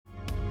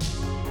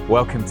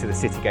Welcome to the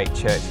Citygate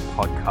Church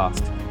podcast.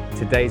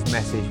 Today's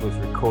message was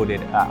recorded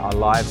at our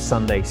live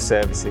Sunday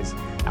services,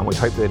 and we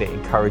hope that it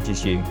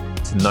encourages you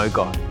to know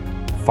God,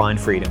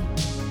 find freedom,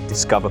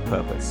 discover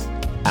purpose,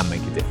 and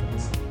make a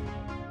difference.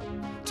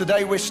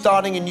 Today we're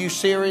starting a new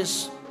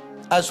series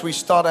as we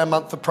start our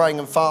month of praying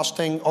and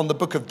fasting on the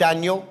book of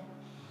Daniel.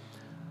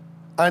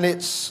 And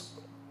it's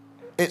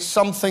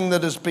something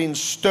that has been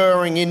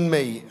stirring in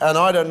me, and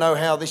I don't know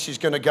how this is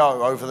going to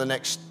go over the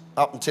next,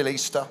 up until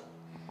Easter.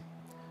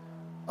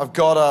 I've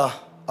got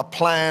a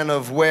plan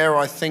of where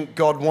I think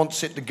God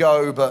wants it to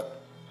go,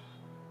 but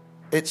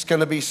it's going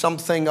to be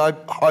something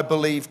I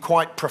believe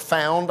quite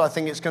profound. I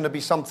think it's going to be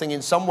something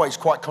in some ways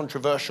quite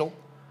controversial.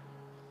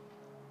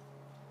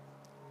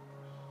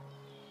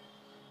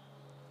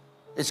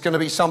 It's going to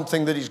be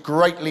something that is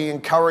greatly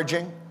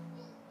encouraging.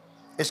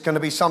 It's going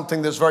to be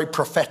something that's very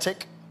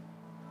prophetic,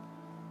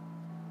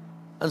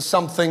 and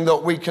something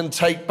that we can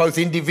take both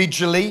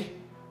individually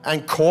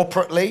and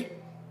corporately.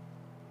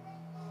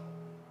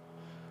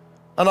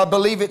 And I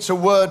believe it's a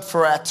word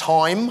for our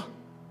time,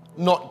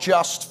 not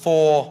just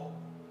to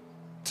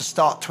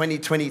start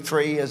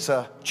 2023 as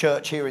a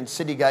church here in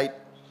Citygate.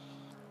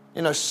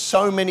 You know,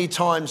 so many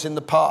times in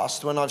the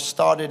past when I've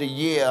started a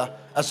year,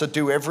 as I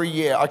do every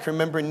year, I can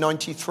remember in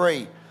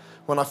 93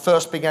 when I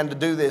first began to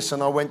do this,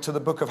 and I went to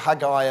the book of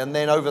Haggai, and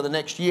then over the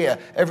next year,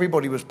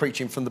 everybody was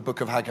preaching from the book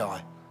of Haggai.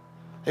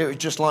 It was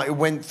just like it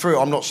went through.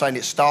 I'm not saying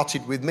it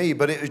started with me,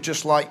 but it was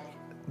just like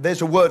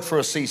there's a word for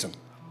a season.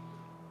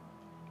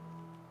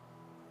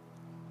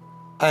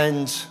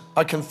 And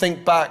I can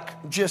think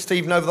back just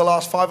even over the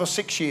last 5 or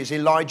 6 years,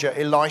 Elijah,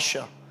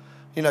 Elisha,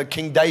 you know,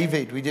 King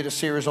David. We did a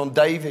series on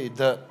David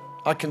that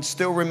I can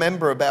still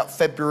remember about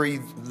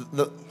February.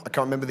 I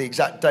can't remember the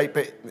exact date,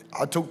 but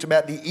I talked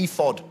about the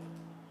ephod,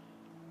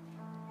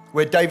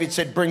 where David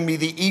said, "Bring me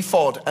the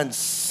ephod," and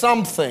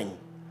something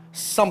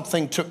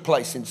took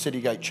place in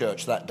Citygate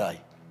Church that day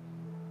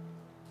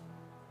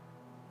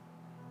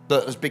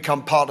that has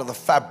become part of the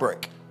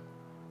fabric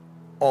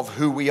of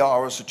who we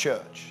are as a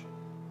church.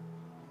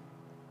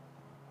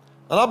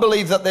 And I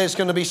believe that there's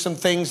going to be some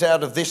things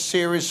out of this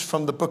series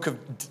from the book of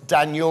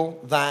Daniel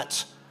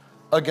that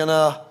are going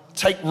to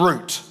take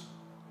root,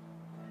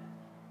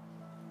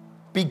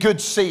 be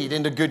good seed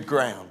into good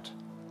ground.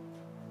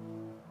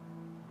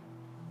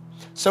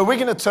 So we're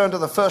going to turn to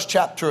the first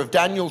chapter of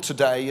Daniel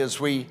today as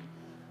we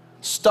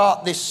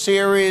start this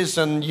series.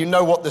 And you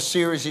know what the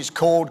series is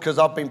called, because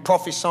I've been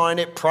prophesying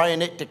it,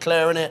 praying it,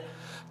 declaring it.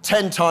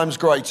 10 times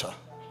greater.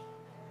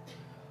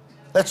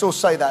 Let's all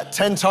say that.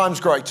 10 times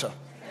greater.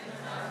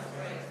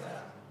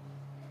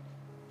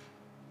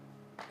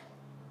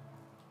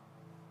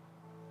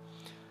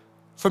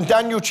 From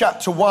Daniel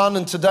chapter 1,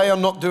 and today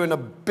I'm not doing a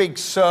big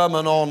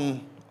sermon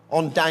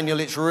on Daniel.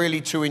 It's really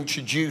to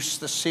introduce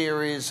the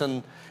series,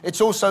 and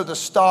it's also the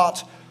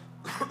start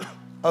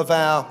of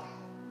our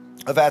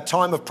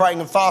time of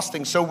praying and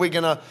fasting. So we're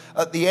going to,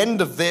 at the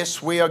end of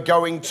this, we are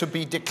going to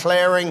be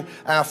declaring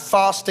our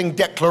fasting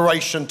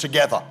declaration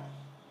together,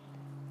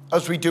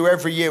 as we do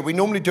every year. We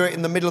normally do it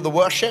in the middle of the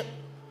worship,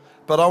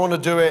 but I want to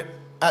do it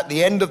at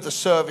the end of the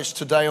service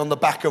today on the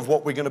back of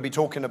what we're going to be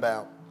talking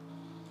about,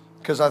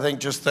 because I think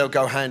just they'll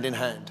go hand in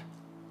hand.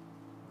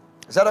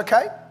 Is that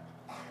okay?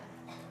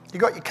 You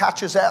got your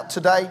catchers out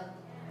today?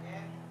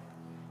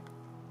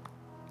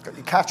 Got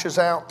your catchers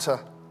out to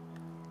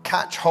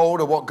catch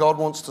hold of what God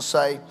wants to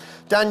say.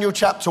 Daniel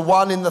chapter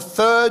 1, in the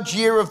 3rd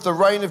year of the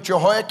reign of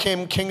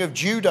Jehoiakim, king of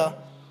Judah,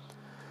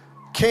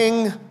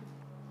 King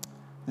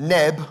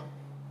Neb,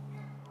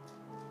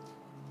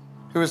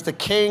 who is the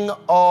king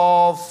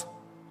of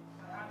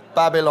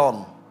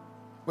Babylon.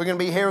 We're going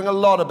to be hearing a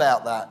lot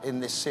about that in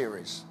this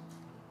series.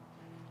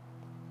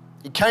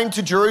 He came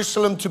to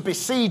Jerusalem to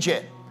besiege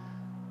it,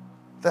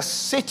 the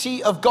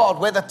city of God,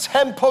 where the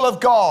temple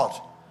of God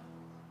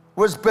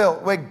was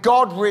built, where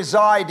God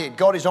resided.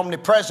 God is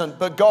omnipresent,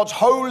 but God's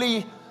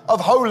holy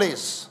of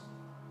holies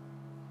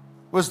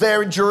was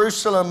there in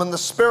Jerusalem, and the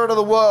spirit of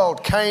the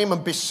world came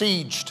and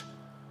besieged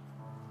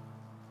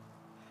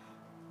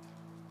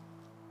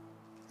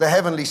the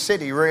heavenly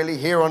city, really,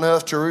 here on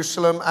earth,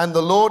 Jerusalem. And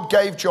the Lord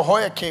gave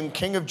Jehoiakim,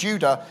 king of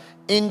Judah,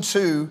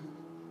 into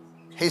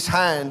his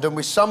hand, and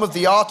with some of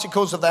the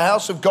articles of the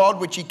house of God,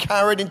 which he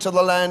carried into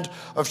the land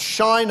of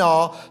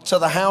Shinar to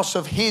the house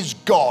of his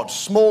God,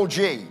 small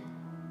g.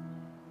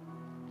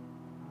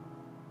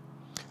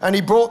 And he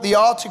brought the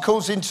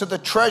articles into the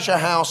treasure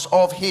house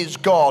of his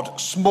God,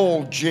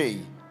 small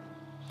g.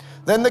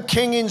 Then the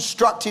king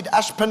instructed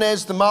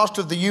Ashpenaz, the master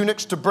of the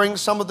eunuchs, to bring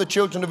some of the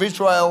children of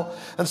Israel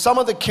and some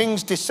of the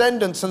king's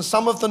descendants and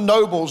some of the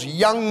nobles,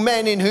 young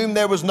men in whom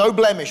there was no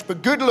blemish,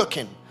 but good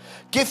looking,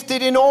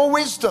 gifted in all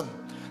wisdom,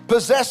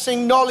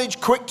 possessing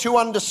knowledge, quick to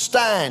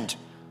understand.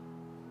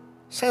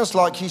 Sounds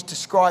like he's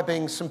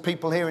describing some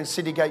people here in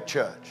Citygate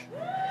Church.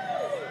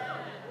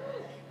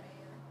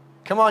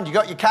 Come on, you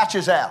got your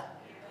catchers out.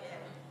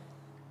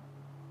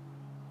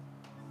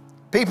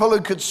 People who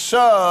could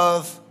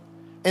serve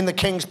in the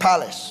king's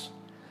palace,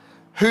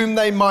 whom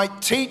they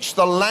might teach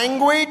the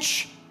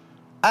language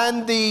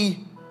and the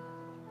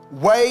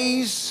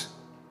ways,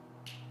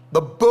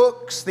 the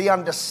books, the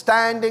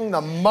understanding,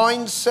 the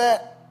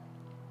mindset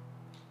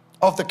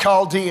of the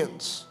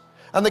Chaldeans.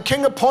 And the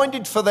king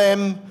appointed for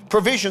them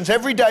provisions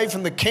every day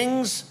from the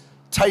king's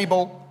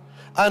table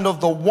and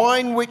of the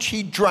wine which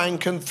he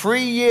drank, and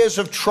 3 years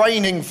of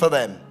training for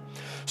them,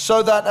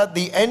 so that at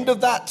the end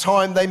of that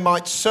time they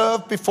might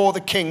serve before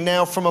the king.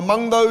 Now from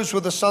among those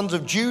were the sons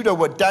of Judah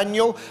were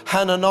Daniel,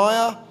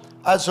 Hananiah,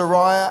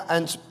 Azariah,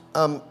 and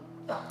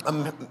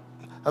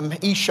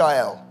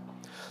Mishael.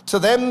 To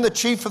them the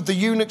chief of the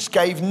eunuchs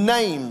gave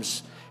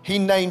names. He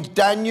named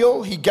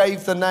Daniel, he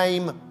gave the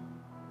name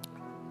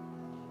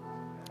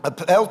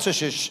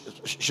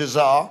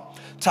Belteshazzar.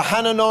 To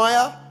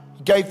Hananiah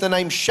he gave the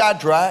name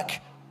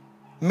Shadrach,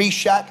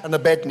 Meshach, and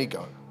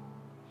Abednego.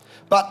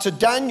 But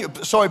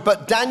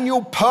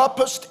Daniel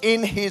purposed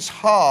in his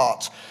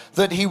heart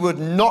that he would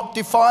not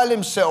defile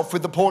himself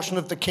with the portion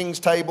of the king's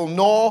table,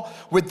 nor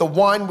with the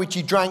wine which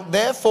he drank.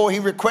 Therefore he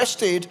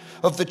requested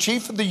of the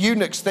chief of the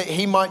eunuchs that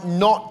he might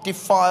not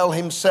defile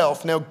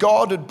himself. Now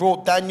God had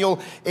brought Daniel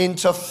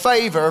into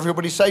favor.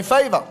 Everybody say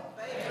favor.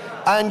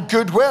 And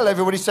goodwill.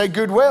 Everybody say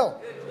goodwill.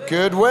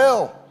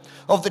 Goodwill.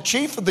 Of the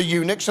chief of the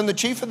eunuchs. And the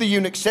chief of the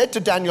eunuchs said to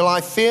Daniel,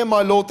 I fear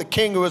my lord the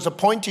king, who has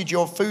appointed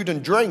your food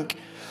and drink.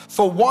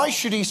 For why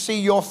should he see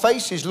your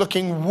faces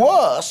looking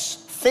worse,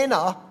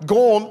 thinner,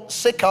 gaunt,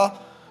 sicker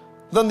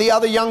than the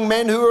other young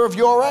men who are of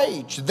your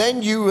age?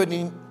 Then you would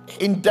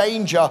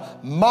endanger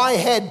my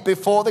head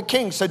before the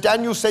king. So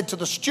Daniel said to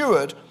the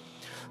steward,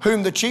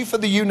 whom the chief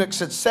of the eunuchs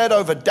had set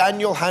over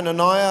Daniel,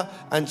 Hananiah,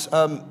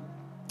 and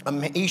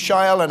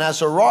Mishael, and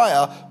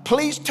Azariah,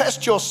 please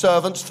test your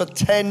servants for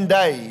 10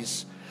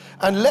 days,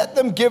 and let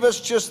them give us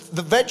just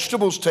the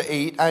vegetables to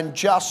eat and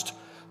just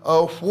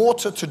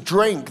water to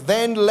drink.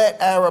 Then let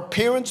our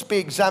appearance be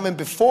examined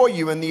before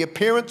you, and the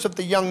appearance of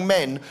the young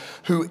men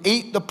who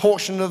eat the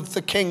portion of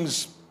the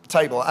king's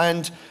table,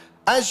 and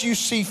as you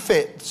see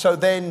fit. So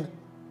then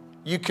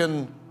you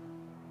can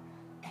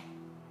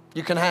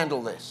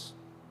handle this.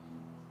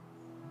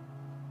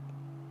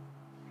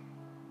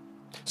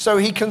 So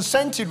he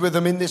consented with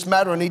them in this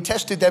matter, and he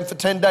tested them for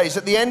 10 days.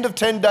 At the end of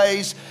 10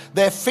 days,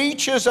 their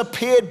features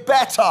appeared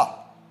better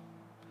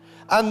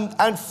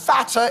and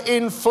fatter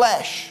in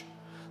flesh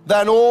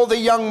than all the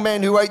young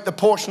men who ate the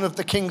portion of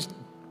the king's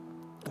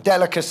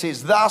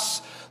delicacies.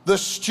 Thus the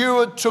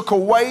steward took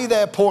away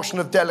their portion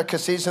of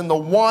delicacies and the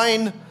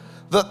wine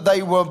that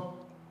they were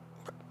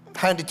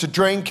handed to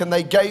drink, and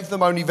they gave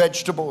them only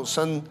vegetables.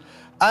 And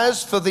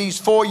as for these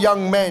 4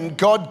 young men,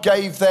 God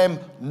gave them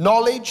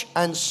knowledge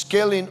and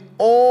skill in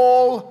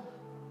all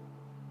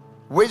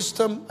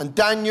wisdom, and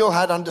Daniel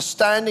had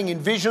understanding in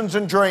visions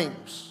and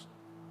dreams.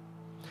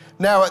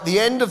 Now at the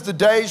end of the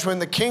days, when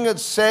the king had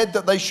said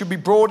that they should be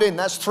brought in,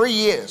 that's 3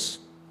 years.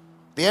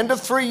 The end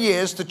of 3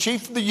 years, the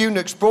chief of the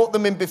eunuchs brought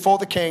them in before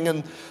the king,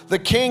 and the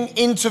king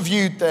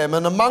interviewed them,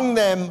 and among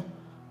them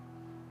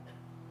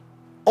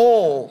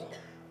all,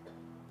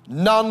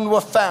 none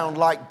were found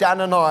like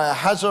Hananiah,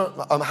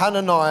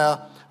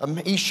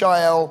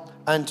 Mishael,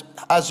 and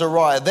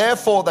Azariah.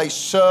 Therefore they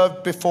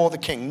served before the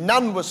king.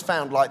 None was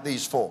found like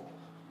these 4.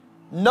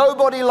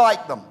 Nobody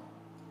like them.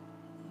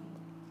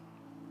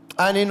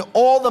 And in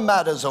all the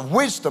matters of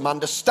wisdom,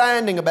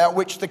 understanding about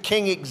which the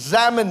king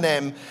examined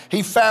them,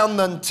 he found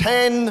them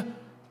 10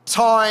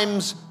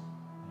 times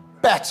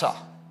better.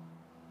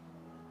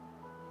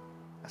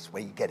 That's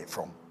where you get it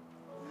from.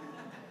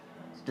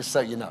 Just so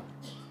you know.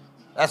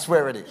 That's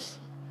where it is.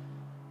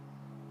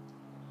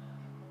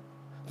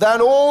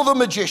 Than all the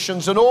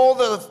magicians and all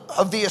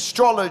of the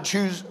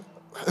astrologers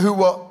who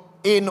were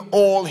in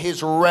all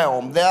his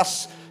realm.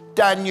 Thus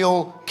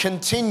Daniel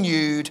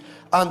continued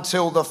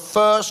until the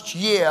first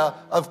year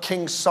of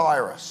King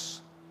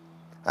Cyrus.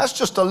 That's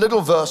just a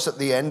little verse at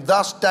the end.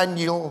 Thus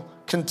Daniel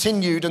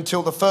continued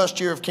until the first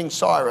year of King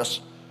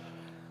Cyrus.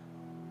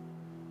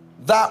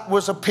 That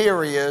was a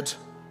period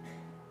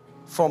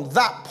from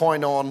that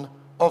point on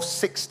of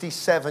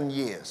 67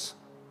 years.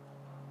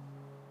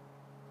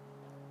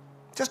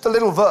 Just a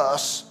little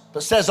verse,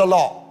 but says a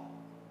lot.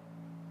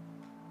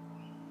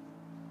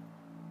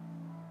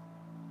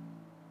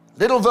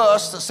 Little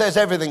verse that says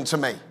everything to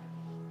me.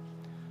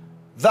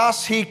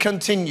 Thus he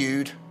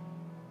continued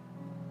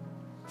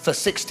for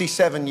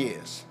 67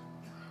 years.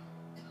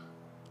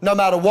 No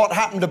matter what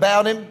happened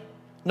about him,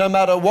 no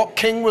matter what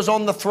king was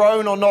on the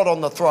throne or not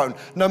on the throne,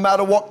 no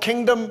matter what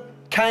kingdom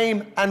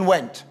came and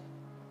went,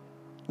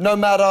 no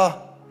matter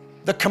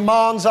the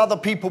commands other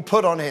people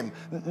put on him,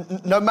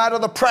 no matter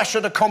the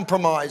pressure to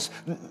compromise,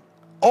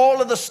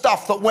 all of the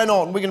stuff that went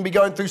on, we're going to be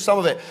going through some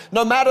of it.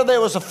 No matter there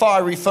was a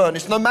fiery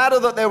furnace, no matter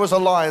that there was a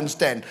lion's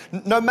den,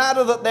 no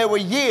matter that there were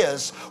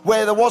years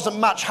where there wasn't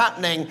much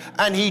happening,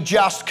 and he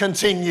just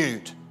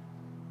continued.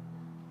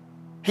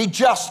 He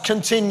just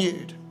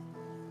continued.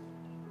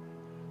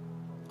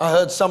 I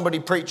heard somebody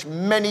preach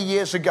many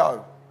years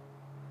ago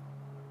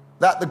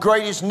that the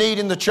greatest need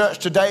in the church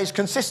today is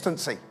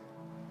consistency.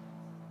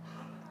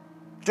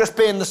 Just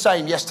being the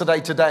same yesterday,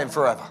 today, and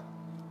forever.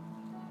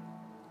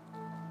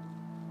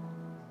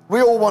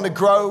 We all want to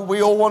grow.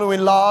 We all want to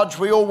enlarge.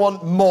 We all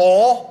want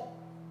more.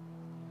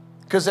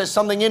 Because there's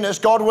something in us.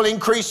 God will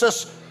increase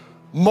us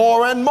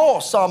more and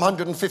more, Psalm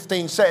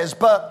 115 says.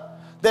 But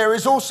there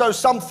is also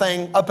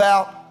something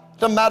about,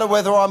 no matter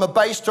whether I'm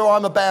abased or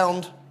I'm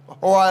abound,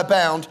 or I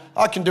abound,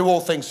 I can do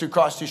all things through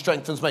Christ who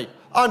strengthens me.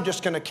 I'm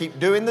just going to keep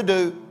doing the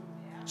do,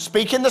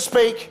 speaking the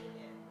speak,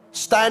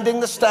 standing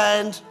the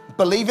stand,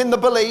 believing the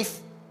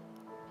belief,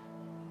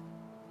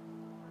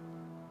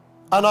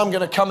 and I'm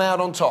going to come out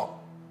on top.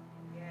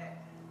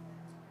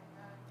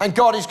 And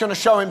God is going to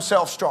show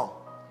himself strong.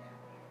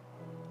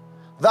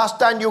 Thus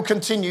Daniel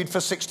continued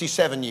for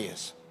 67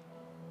 years.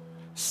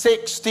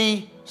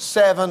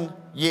 67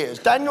 years.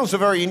 Daniel's a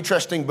very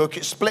interesting book.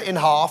 It's split in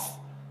half.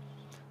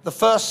 The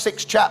first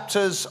 6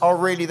 chapters are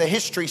really the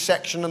history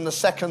section, and the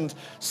second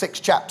 6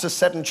 chapters,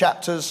 7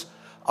 chapters,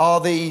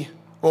 are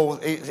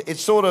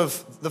it's sort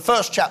of, the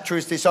first chapter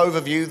is this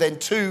overview, then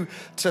 2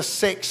 to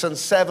 6 and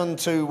 7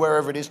 to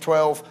wherever it is,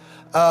 12.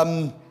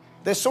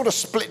 They're sort of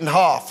split in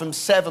half from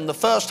 7. The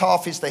first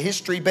half is the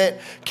history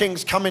bit,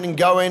 kings coming and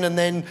going, and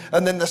then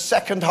the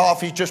second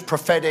half is just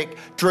prophetic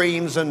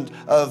dreams and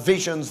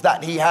visions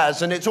that he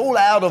has. And it's all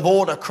out of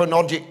order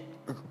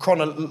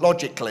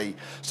chronologically.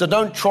 So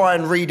don't try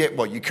and read it.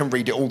 Well, you can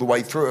read it all the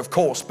way through, of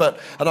course, and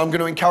I'm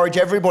going to encourage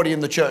everybody in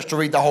the church to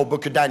read the whole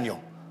book of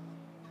Daniel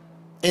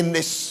in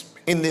this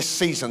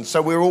season.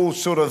 So we're all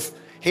sort of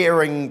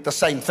hearing the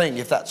same thing,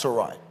 if that's all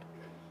right.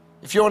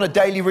 If you're on a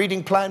daily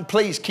reading plan,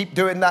 please keep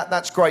doing that.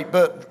 That's great.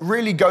 But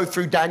really go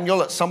through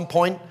Daniel at some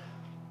point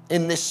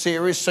in this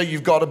series so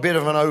you've got a bit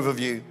of an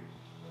overview.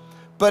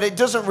 But it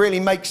doesn't really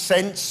make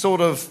sense,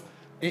 sort of,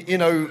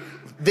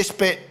 this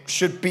bit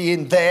should be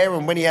in there.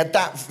 And when he had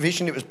that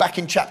vision, it was back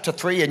in chapter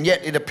 3, and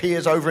yet it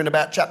appears over in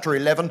about chapter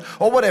 11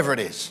 or whatever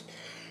it is.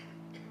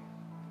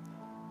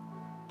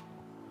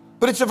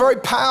 But it's a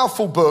very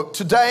powerful book.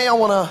 Today I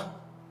want to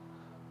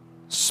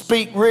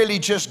speak, really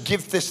just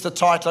give this the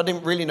title. I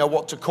didn't really know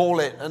what to call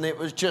it, and it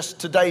was just,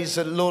 today's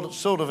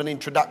sort of an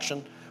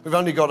introduction. We've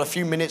only got a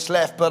few minutes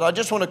left, but I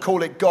just want to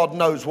call it God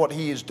Knows What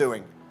He Is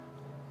Doing.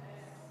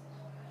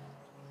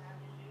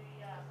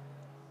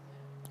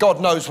 God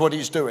knows what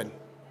He's doing.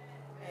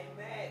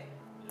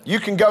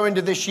 You can go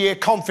into this year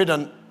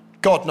confident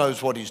God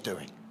knows what He's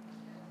doing.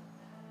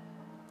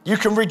 You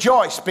can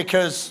rejoice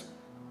because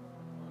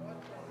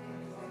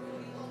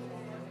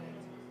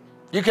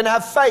you can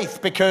have faith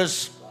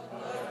because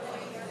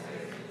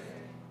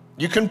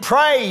you can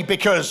pray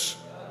because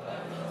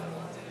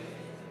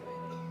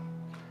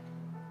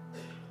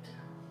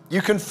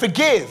you can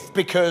forgive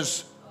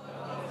because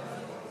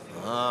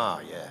yeah.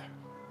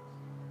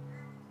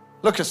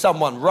 Look at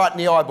someone right in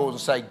the eyeballs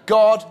and say,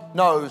 God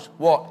knows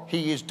what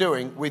He is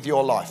doing with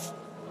your life.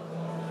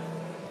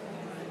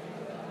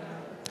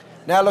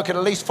 Now look at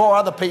least 4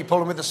 other people,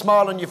 and with a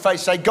smile on your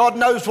face say, God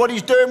knows what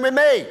He's doing with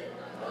me.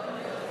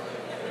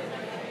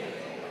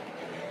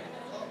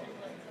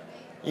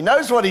 He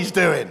knows what He's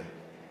doing.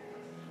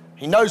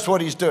 He knows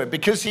what He's doing.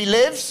 Because He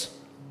lives,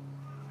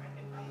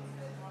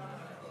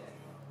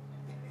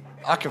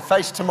 I can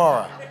face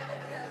tomorrow.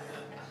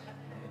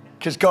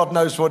 Because God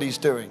knows what He's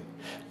doing.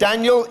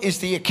 Daniel is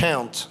the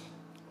account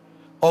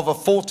of a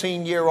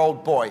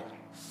 14-year-old boy.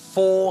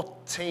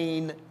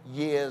 14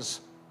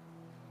 years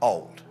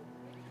old.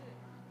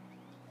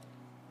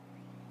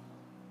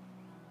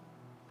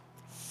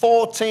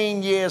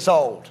 14 years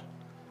old.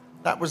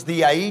 That was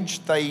the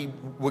age they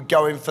were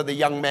going for the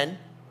young men.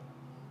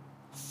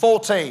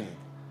 14.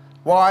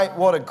 Why?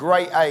 What a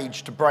great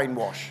age to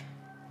brainwash.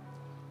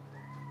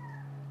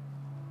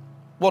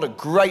 What a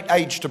great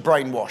age to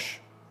brainwash.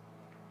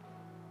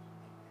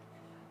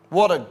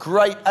 What a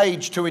great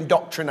age to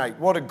indoctrinate.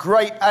 What a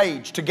great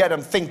age to get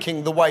them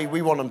thinking the way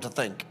we want them to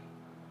think.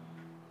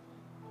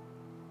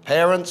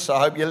 Parents, I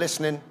hope you're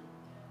listening.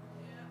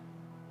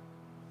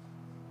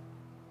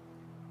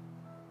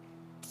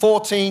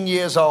 14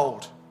 years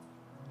old.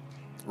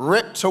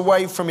 Ripped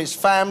away from his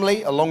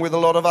family, along with a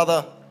lot of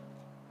other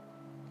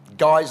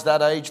guys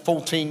that age,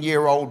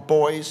 14-year-old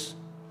boys,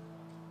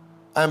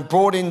 and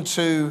brought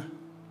into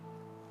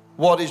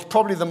what is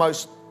probably the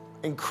most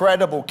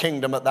incredible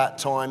kingdom at that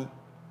time.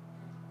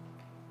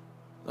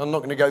 I'm not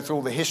going to go through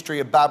all the history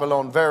of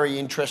Babylon. Very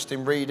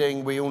interesting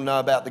reading. We all know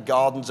about the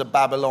gardens of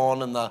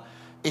Babylon and the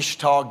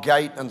Ishtar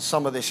Gate and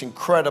some of this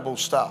incredible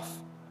stuff.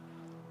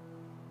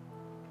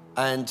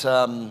 And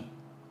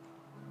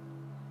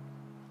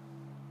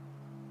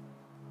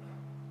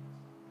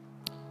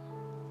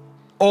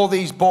all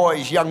these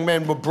boys, young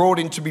men, were brought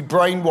in to be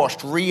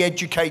brainwashed,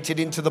 re-educated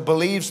into the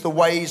beliefs, the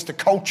ways, the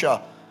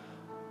culture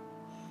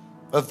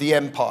of the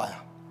empire.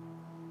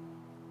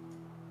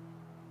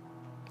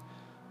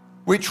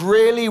 Which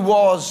really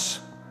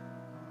was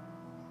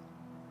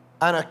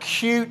an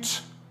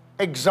acute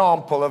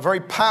example, a very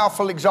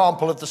powerful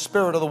example of the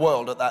spirit of the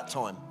world at that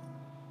time.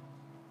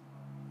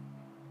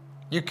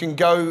 You can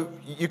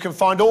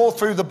find all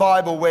through the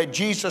Bible where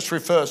Jesus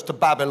refers to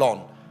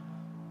Babylon.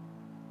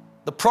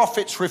 The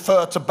prophets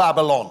refer to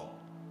Babylon.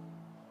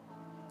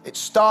 It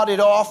started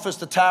off as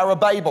the Tower of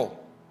Babel.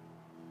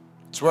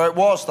 It's where it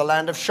was, the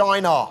land of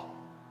Shinar.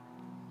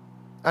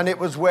 And it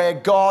was where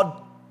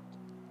God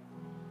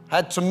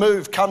had to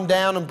move, come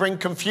down and bring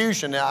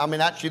confusion. I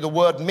mean, actually the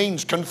word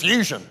means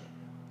confusion.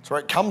 That's where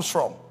it comes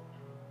from.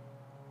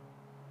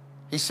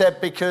 He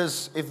said,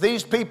 because if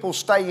these people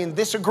stay in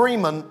this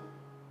agreement,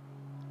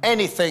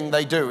 anything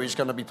they do is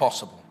going to be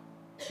possible.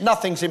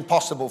 Nothing's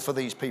impossible for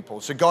these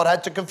people. So God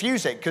had to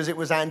confuse it because it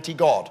was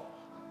anti-God.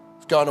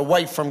 It's going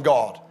away from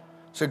God.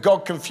 So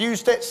God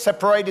confused it,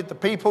 separated the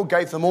people,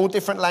 gave them all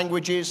different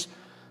languages,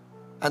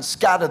 and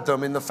scattered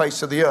them in the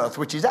face of the earth,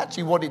 which is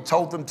actually what he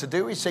told them to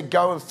do. He said,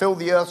 go and fill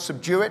the earth,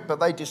 subdue it, but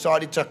they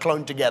decided to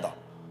clone together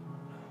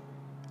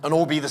and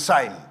all be the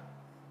same.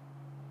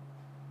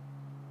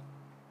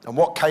 And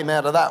what came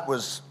out of that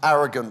was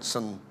arrogance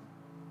and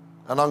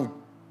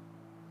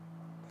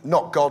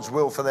not God's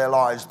will for their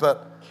lives.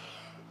 But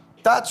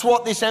that's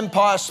what this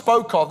empire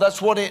spoke of.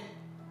 That's what it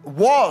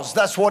was.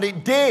 That's what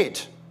it did.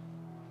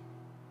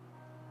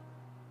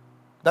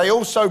 They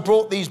also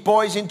brought these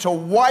boys in to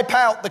wipe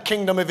out the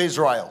kingdom of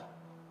Israel.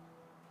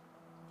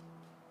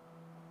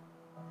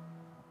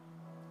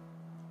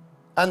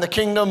 And the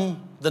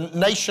kingdom, the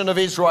nation of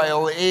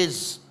Israel,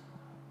 is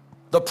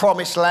the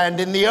promised land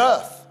in the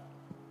earth.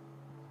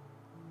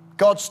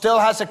 God still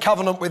has a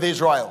covenant with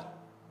Israel.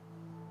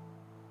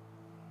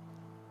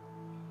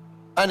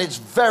 And it's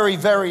very,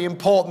 very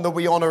important that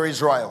we honor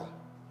Israel.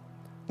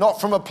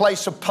 Not from a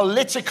place of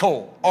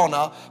political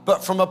honor,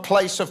 but from a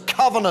place of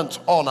covenant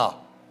honor.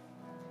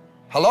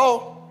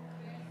 Hello?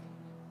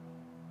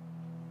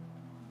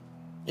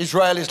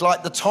 Israel is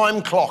like the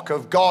time clock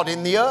of God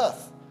in the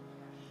earth.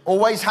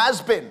 Always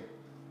has been.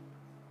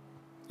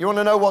 You want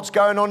to know what's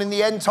going on in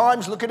the end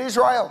times? Look at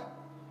Israel.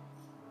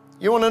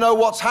 You want to know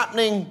what's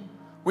happening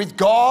with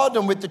God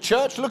and with the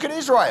church? Look at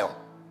Israel.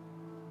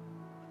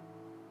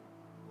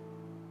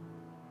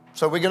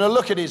 So we're going to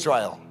look at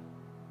Israel.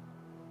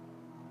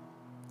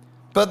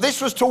 But this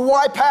was to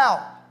wipe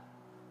out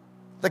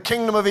the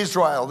kingdom of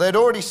Israel. They'd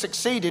already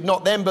succeeded,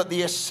 not them, but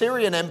the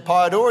Assyrian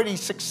Empire had already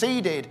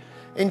succeeded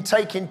in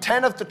taking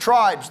 10 of the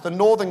tribes, the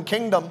northern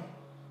kingdom,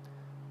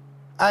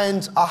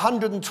 and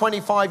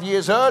 125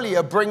 years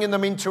earlier bringing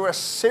them into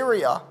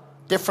Assyria,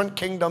 different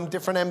kingdom,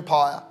 different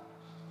empire.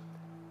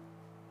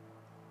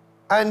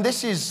 And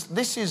this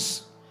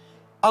is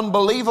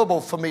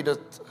unbelievable for me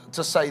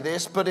to say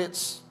this, but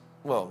it's,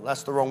 well,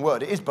 that's the wrong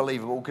word. It is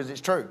believable because it's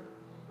true.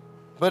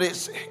 But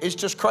it's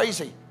just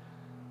crazy.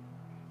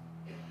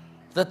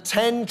 The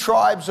 10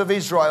 tribes of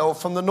Israel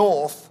from the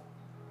north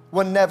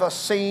were never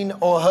seen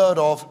or heard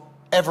of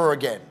ever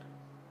again.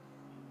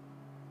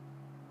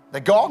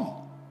 They're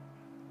gone.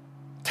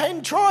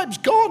 10 tribes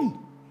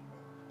gone.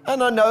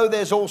 And I know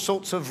there's all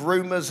sorts of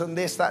rumors and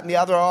this, that, and the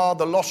other.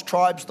 The lost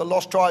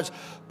tribes,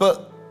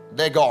 but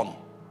they're gone.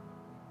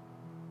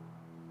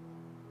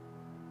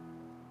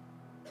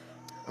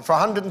 And for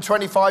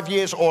 125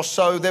 years or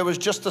so, there was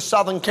just the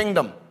southern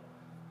kingdom.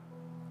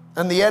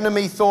 And the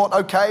enemy thought,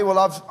 okay, well,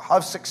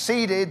 I've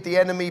succeeded, the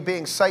enemy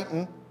being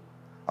Satan.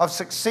 I've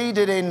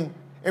succeeded in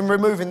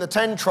removing the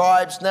 10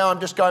 tribes. Now I'm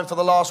just going for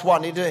the last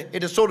one.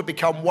 It has sort of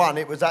become one.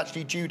 It was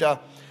actually Judah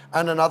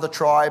and another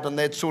tribe, and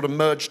they'd sort of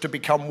merged to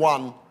become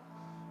one.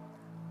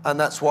 And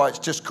that's why it's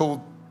just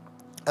called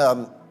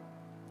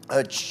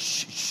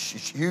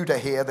Judah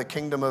here, the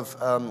kingdom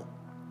of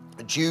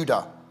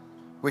Judah,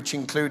 which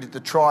included the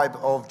tribe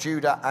of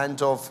Judah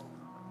and of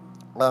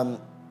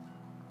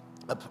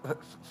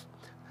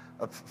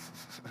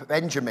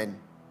Benjamin.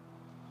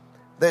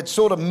 They'd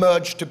sort of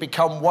merged to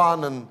become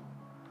one, and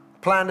the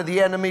plan of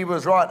the enemy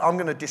was, right, I'm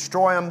going to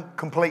destroy them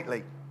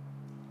completely.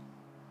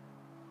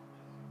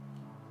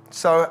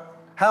 So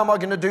how am I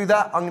going to do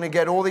that? I'm going to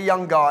get all the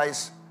young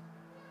guys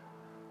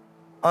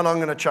and I'm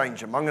going to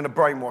change them. I'm going to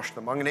brainwash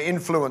them. I'm going to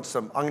influence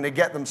them. I'm going to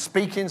get them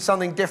speaking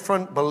something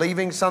different,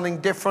 believing something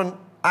different,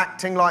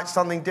 acting like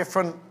something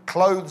different,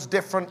 clothes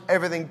different,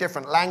 everything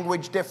different,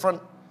 language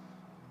different.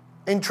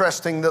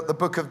 Interesting that the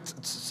book of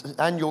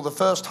Daniel, the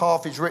first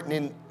half is written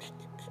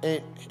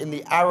in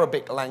the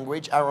Arabic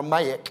language,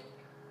 Aramaic.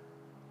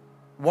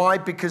 Why?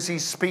 Because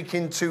he's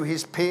speaking to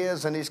his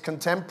peers and his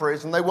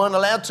contemporaries, and they weren't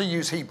allowed to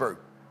use Hebrew.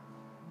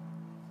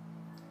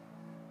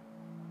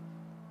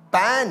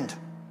 Banned.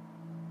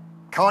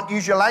 Can't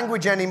use your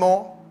language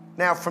anymore.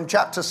 Now, from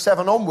chapter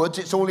 7 onwards,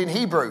 it's all in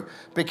Hebrew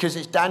because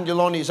it's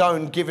Daniel on his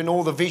own giving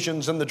all the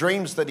visions and the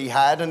dreams that he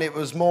had, and it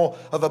was more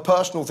of a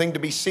personal thing to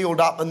be sealed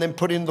up and then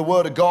put in the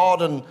Word of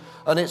God, and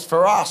it's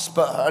for us,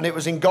 and it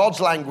was in God's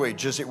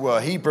language, as it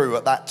were, Hebrew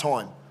at that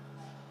time.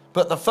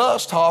 But the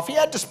first half, he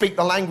had to speak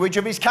the language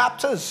of his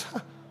captors.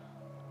 Isn't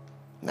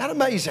that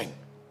amazing?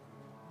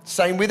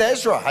 Same with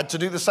Ezra. Had to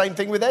do the same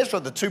thing with Ezra.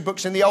 The 2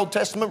 books in the Old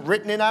Testament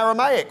written in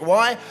Aramaic.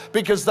 Why?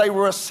 Because they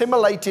were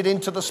assimilated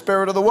into the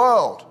spirit of the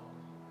world.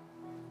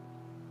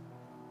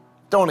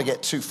 Don't want to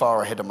get too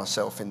far ahead of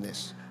myself in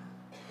this.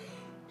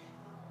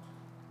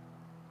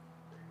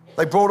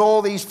 They brought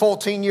all these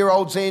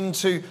 14-year-olds in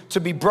to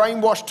be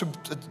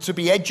brainwashed, to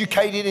be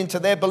educated into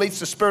their beliefs,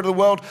 the spirit of the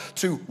world,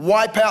 to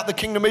wipe out the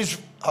kingdom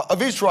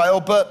of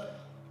Israel. But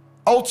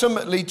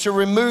ultimately to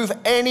remove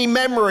any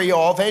memory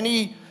of,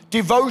 any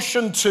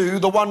devotion to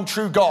the one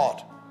true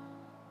God,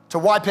 to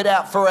wipe it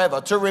out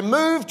forever, to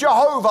remove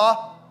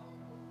Jehovah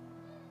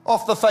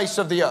off the face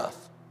of the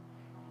earth.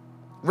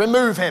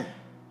 Remove him.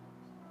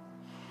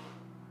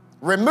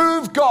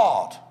 Remove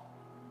God.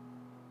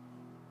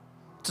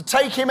 To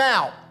take him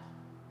out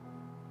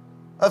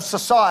of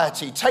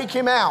society, take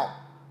him out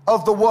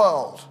of the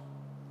world,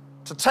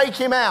 to take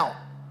him out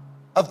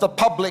of the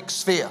public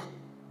sphere.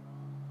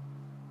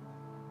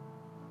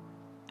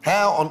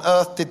 How on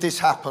earth did this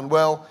happen?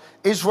 Well,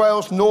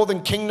 Israel's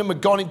northern kingdom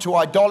had gone into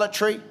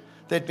idolatry.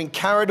 They'd been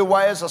carried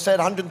away, as I said,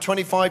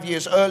 125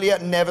 years earlier,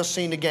 never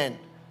seen again.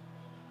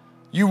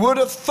 You would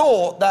have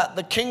thought that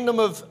the kingdom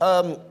of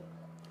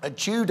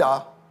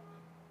Judah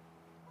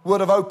would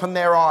have opened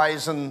their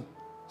eyes and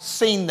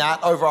seen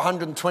that over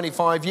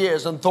 125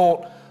 years and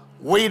thought,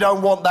 we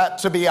don't want that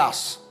to be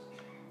us.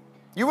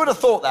 You would have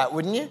thought that,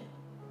 wouldn't you?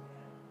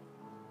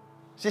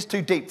 Is this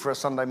too deep for a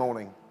Sunday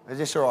morning? Is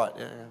this all right?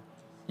 Yeah.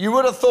 You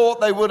would have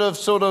thought they would have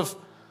sort of,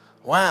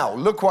 wow,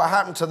 look what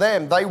happened to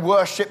them. They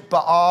worship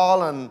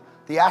Baal and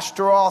the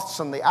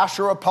Ashtaroths and the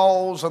Asherah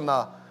poles and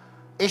the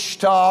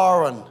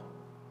Ishtar, and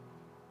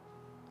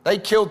they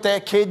killed their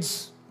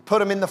kids, put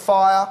them in the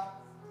fire.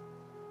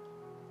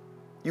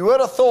 You would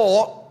have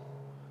thought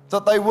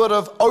that they would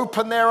have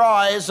opened their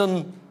eyes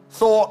and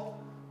thought,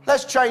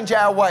 let's change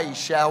our ways,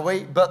 shall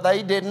we? But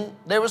they didn't.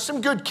 There were some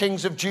good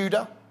kings of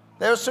Judah.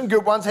 There were some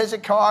good ones,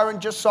 Hezekiah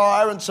and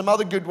Josiah and some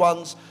other good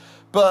ones,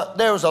 but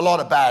there was a lot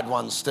of bad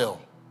ones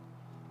still.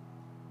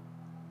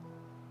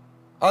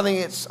 I think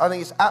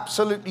it's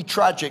absolutely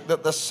tragic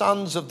that the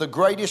sons of the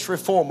greatest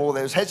reformer, well,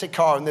 there was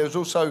Hezekiah and there was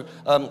also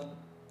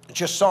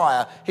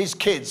Josiah, his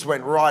kids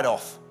went right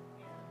off.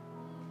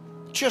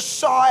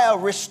 Josiah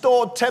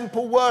restored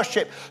temple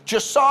worship.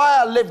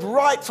 Josiah lived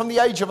right from the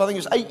age of, I think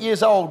he was 8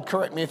 years old,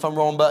 correct me if I'm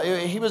wrong, but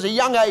he was a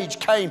young age,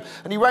 came,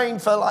 and he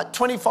reigned for like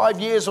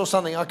 25 years or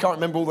something. I can't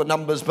remember all the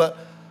numbers,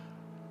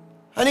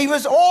 and he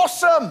was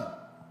awesome.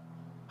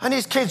 And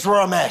his kids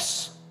were a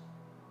mess.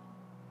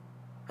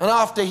 And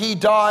after he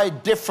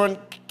died, different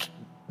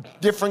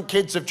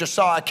kids of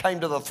Josiah came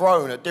to the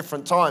throne at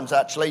different times,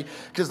 actually,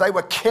 because they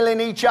were killing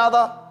each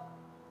other,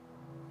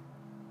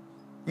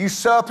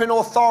 usurping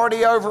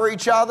authority over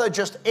each other,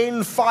 just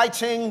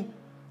infighting,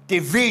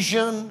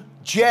 division,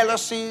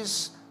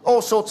 jealousies,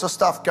 all sorts of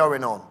stuff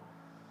going on.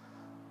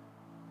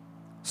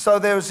 So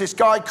there was this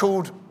guy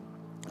called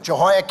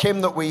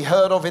Jehoiakim that we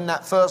heard of in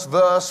that first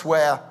verse,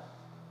 where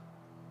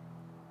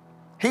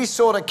he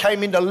sort of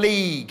came into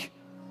league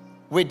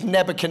with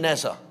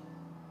Nebuchadnezzar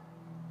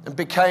and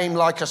became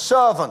like a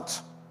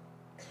servant.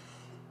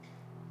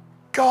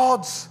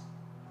 God's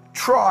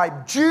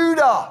tribe,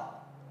 Judah,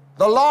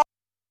 the lion,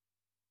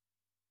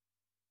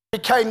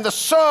 became the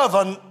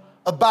servant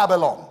of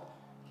Babylon.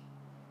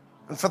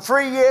 And for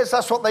 3 years,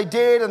 that's what they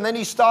did. And then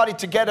he started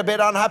to get a bit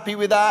unhappy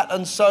with that.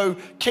 And so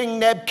King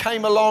Neb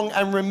came along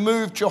and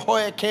removed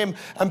Jehoiakim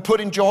and put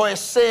in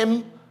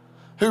Jehoiakim,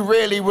 who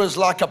really was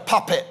like a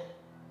puppet.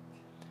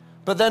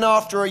 But then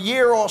after a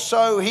year or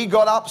so, he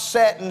got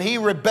upset and he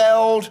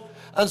rebelled.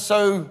 And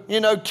so,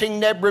 King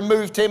Neb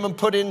removed him and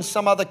put in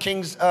some other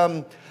kings,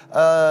 Zedekiah,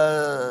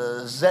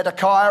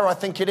 I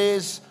think it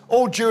is,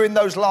 all during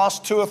those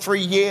last 2 or 3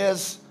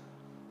 years.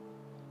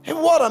 And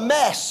what a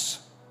mess.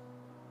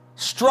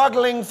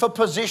 Struggling for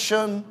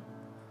position.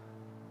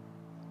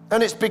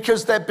 And it's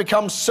because they've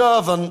become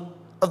servant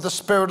of the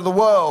spirit of the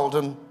world.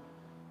 And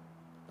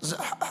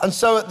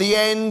so at the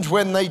end,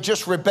 when they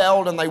just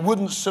rebelled and they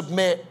wouldn't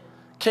submit,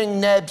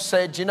 King Neb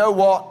said, you know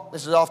what?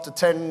 This is after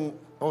 10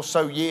 or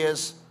so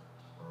years.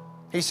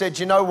 He said,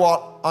 you know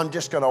what? I'm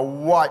just going to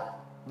wipe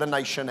the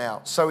nation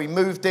out. So he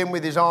moved in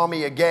with his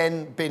army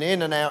again, been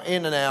in and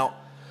out,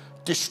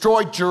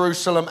 destroyed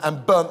Jerusalem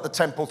and burnt the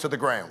temple to the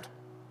ground.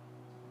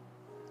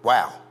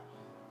 Wow.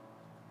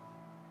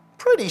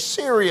 Pretty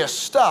serious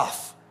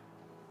stuff.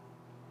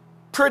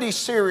 Pretty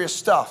serious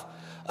stuff.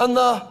 And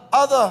the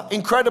other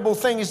incredible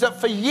thing is that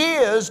for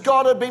years,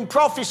 God had been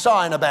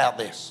prophesying about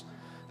this.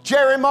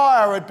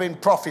 Jeremiah had been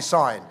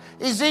prophesying.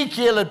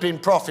 Ezekiel had been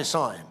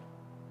prophesying.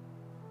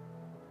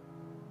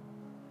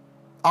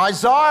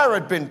 Isaiah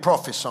had been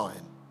prophesying.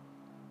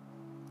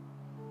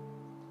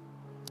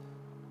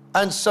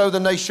 And so the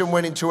nation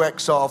went into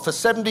exile. For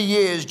 70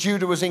 years,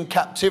 Judah was in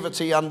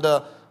captivity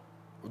under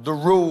the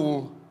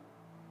rule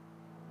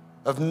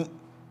of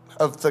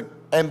the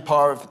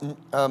empire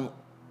of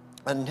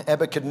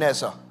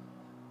Nebuchadnezzar.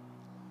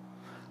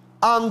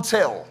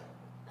 Until,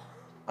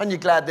 and you're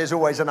glad there's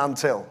always an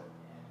until.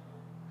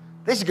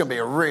 This is going to be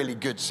a really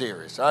good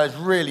series. It's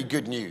really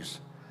good news.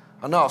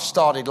 I know I've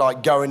started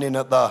like going in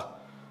at the,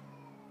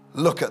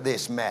 look at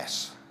this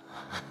mess.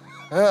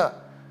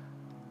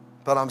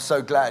 But I'm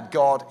so glad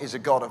God is a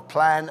God of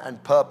plan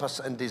and purpose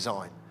and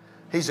design.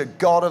 He's a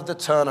God of the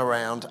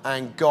turnaround,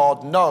 and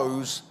God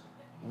knows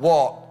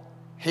what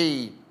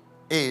he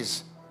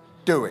is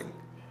doing.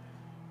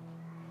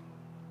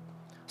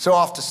 So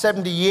after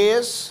 70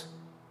 years,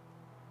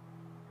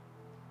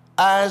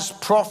 as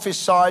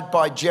prophesied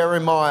by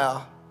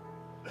Jeremiah,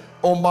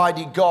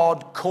 Almighty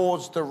God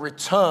caused the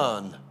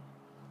return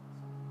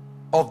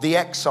of the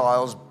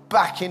exiles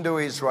back into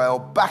Israel,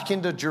 back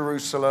into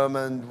Jerusalem,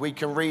 and we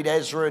can read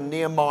Ezra and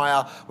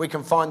Nehemiah. We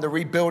can find the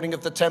rebuilding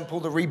of the temple,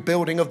 the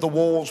rebuilding of the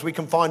walls. We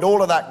can find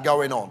all of that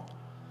going on.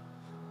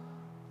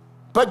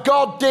 But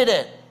God did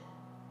it.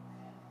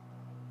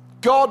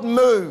 God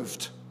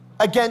moved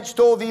against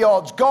all the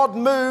odds. God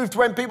moved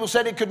when people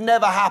said it could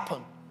never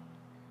happen.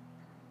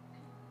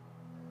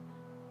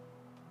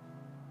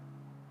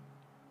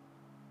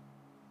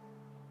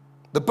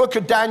 The book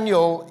of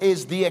Daniel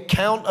is the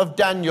account of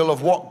Daniel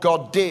of what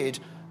God did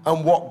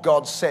and what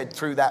God said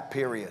through that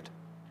period.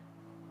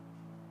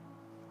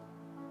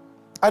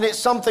 And it's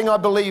something I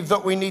believe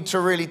that we need to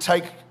really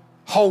take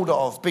hold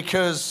of,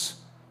 because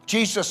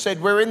Jesus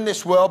said we're in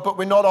this world, but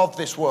we're not of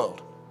this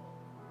world.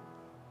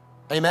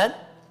 Amen?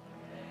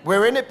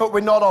 We're in it, but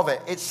we're not of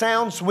it. It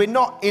sounds we're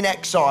not in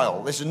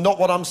exile. This is not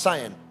what I'm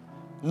saying.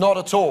 Not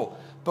at all.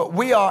 But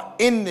we are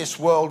in this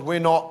world. We're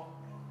not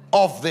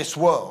of this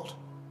world.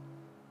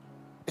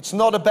 It's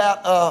not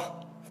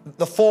about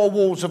the four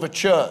walls of a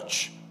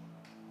church.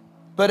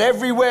 But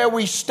everywhere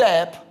we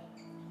step,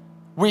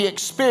 we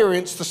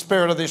experience the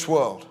spirit of this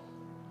world.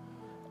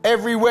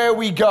 Everywhere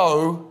we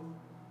go,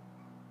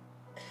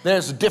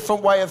 there's a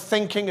different way of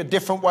thinking, a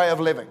different way of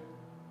living.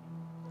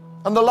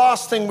 And the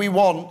last thing we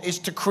want is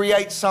to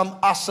create some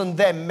us and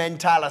them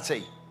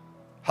mentality.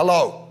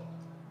 Hello.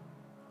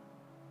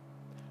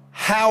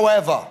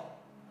 However,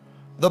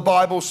 the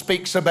Bible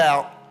speaks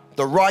about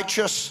the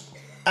righteous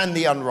and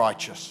the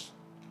unrighteous.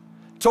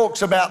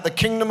 Talks about the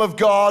kingdom of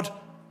God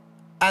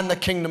and the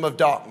kingdom of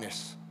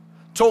darkness.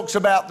 Talks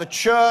about the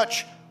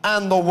church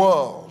and the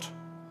world.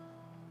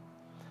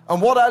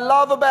 And what I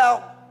love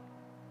about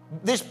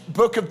this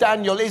book of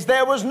Daniel is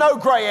there was no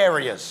gray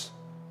areas.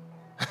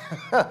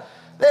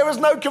 There was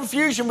no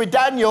confusion with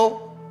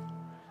Daniel.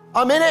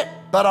 I'm in it,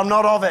 but I'm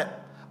not of it.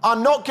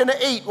 I'm not going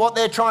to eat what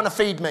they're trying to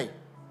feed me.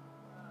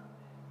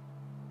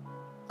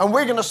 And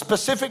we're going to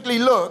specifically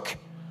look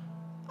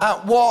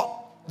at what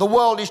the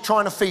world is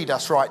trying to feed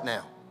us right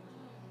now.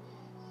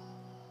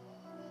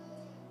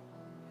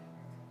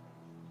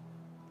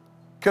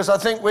 Because I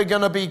think we're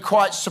going to be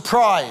quite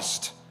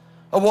surprised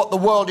at what the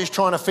world is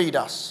trying to feed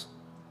us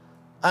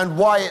and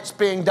why it's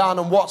being done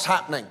and what's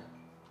happening.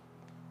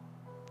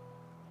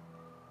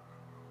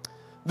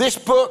 This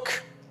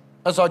book,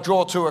 as I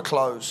draw to a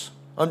close,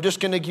 I'm just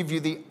going to give you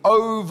the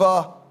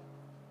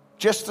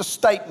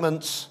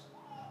statements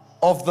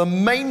of the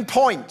main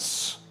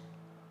points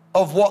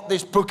of what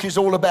this book is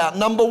all about.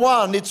 Number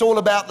one, it's all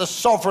about the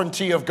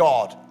sovereignty of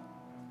God.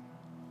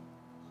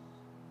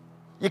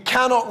 You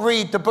cannot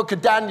read the book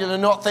of Daniel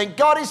and not think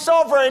God is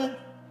sovereign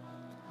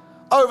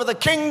over the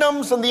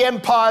kingdoms and the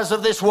empires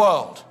of this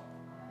world.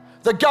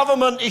 The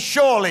government is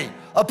surely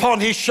upon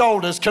his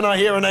shoulders. Can I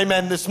hear an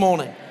amen this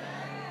morning?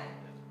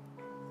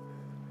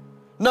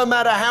 No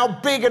matter how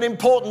big and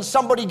important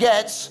somebody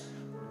gets,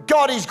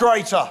 God is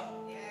greater.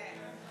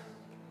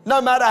 No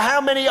matter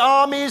how many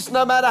armies,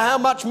 no matter how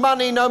much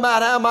money, no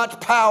matter how much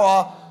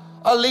power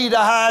a leader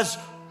has,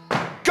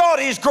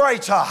 God is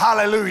greater.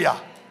 Hallelujah.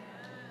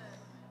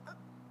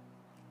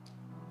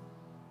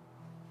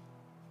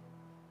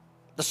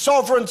 The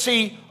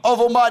sovereignty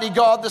of Almighty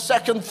God. The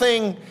second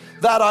thing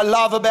that I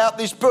love about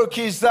this book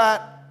is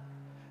that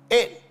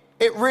it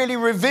really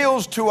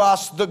reveals to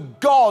us the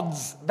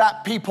gods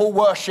that people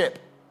worship.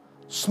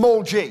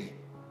 Small g.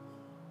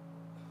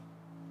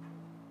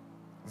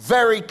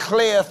 Very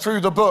clear through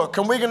the book.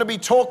 And we're going to be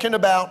talking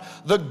about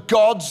the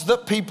gods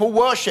that people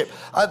worship.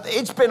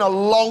 It's been a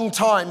long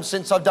time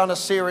since I've done a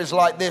series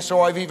like this,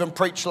 or I've even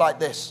preached like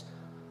this.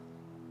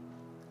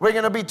 We're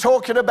going to be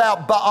talking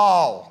about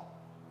Baal.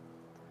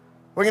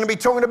 We're going to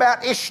be talking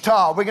about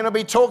Ishtar. We're going to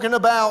be talking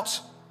about,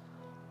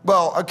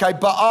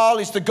 Baal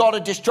is the god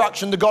of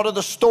destruction, the god of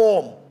the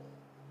storm.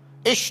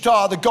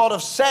 Ishtar, the god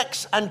of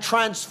sex and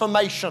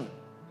transformation.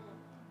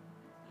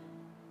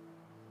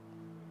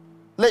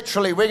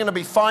 Literally, we're going to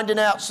be finding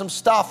out some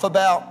stuff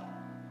about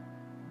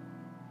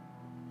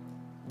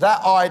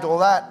that idol,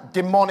 that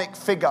demonic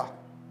figure,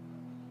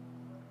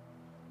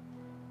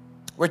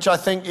 which I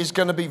think is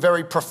going to be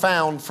very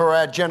profound for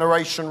our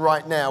generation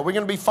right now. We're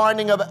going to be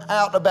finding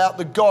out about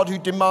the God who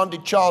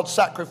demanded child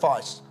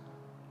sacrifice,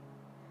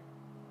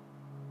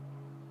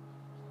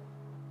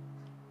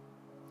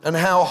 and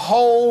how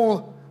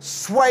whole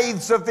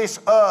swathes of this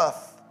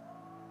earth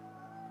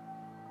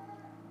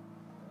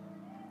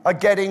are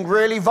getting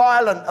really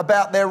violent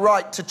about their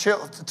right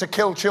to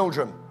kill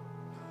children.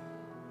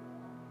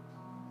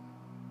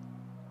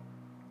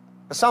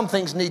 But some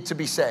things need to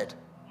be said.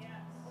 Yes.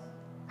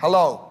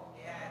 Hello.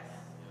 Yes.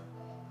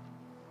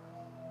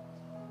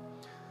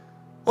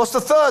 What's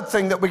the third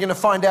thing that we're going to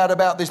find out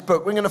about this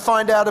book? We're going to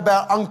find out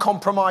about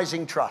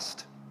uncompromising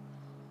trust.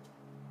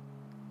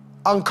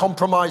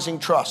 Uncompromising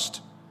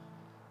trust.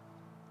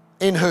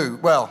 In who?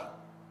 Well,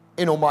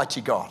 in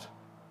Almighty God.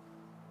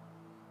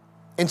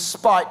 In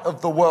spite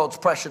of the world's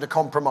pressure to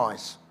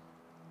compromise.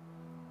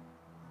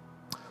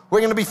 We're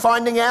going to be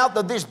finding out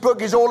that this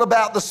book is all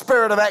about the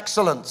spirit of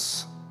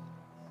excellence.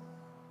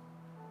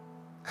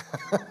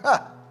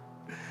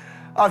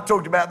 I've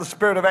talked about the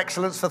spirit of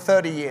excellence for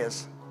 30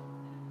 years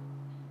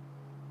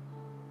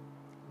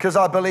because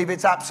I believe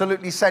it's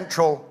absolutely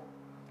central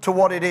to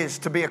what it is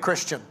to be a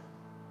Christian,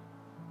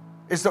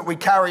 is that we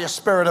carry a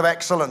spirit of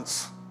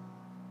excellence,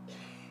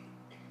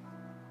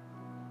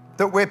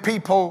 that we're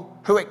people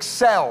who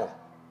excel,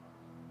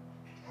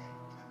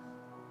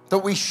 that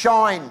we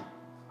shine.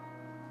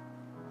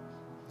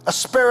 A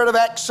spirit of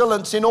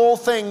excellence in all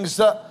things,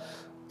 that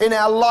in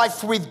our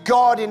life with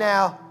God, in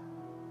our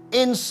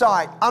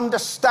insight,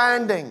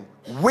 understanding,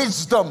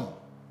 wisdom.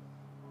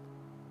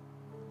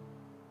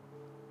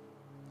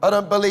 I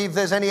don't believe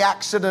there's any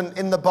accident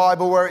in the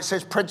Bible where it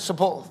says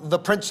the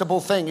principal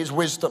thing is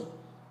wisdom.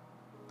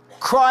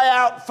 Cry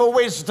out for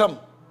wisdom.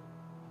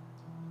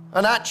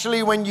 And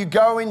actually, when you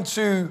go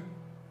into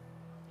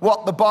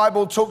what the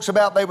Bible talks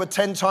about, they were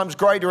 10 times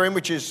greater in,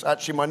 which is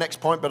actually my next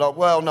point, but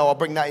I'll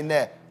bring that in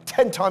there.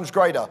 10 times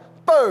greater.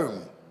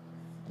 Boom.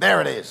 There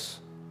it is.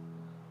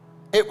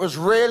 It was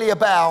really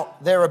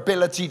about their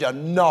ability to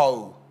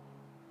know,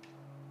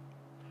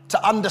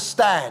 to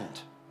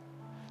understand,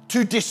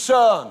 to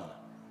discern,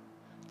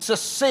 to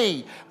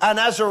see. And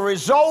as a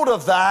result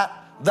of that,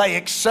 they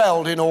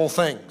excelled in all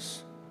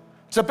things.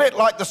 It's a bit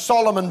like the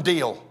Solomon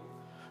deal.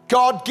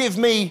 God, give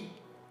me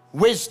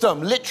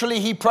wisdom. Literally,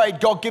 he prayed,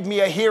 God, give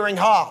me a hearing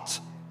heart.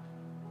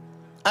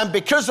 And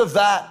because of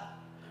that,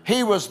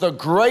 he was the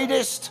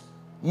greatest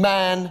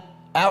man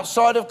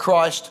outside of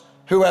Christ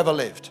who ever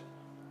lived.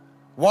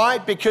 Why?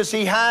 Because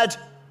he had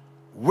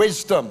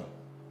wisdom,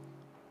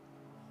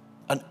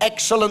 an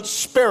excellent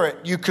spirit,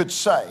 you could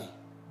say.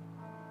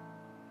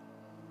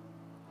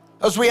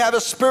 As we have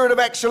a spirit of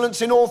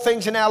excellence in all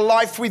things, in our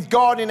life with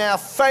God, in our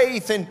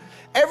faith, in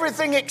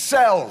everything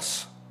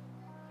excels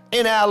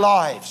in our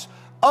lives.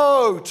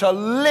 Oh, to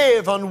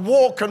live and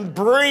walk and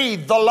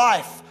breathe the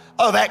life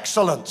of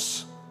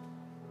excellence.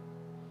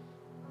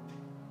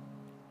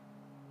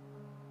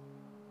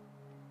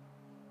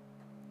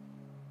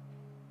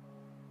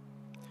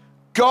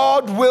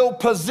 God will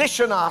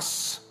position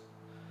us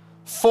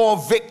for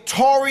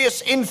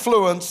victorious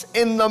influence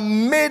in the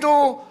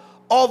middle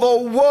of a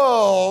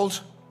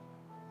world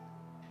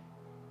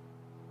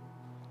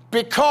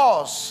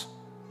because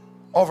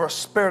of a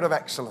spirit of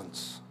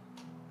excellence.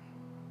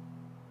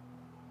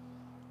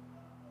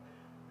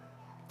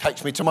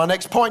 Takes me to my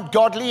next point,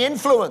 godly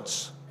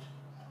influence.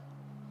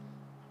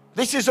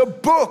 This is a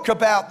book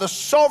about the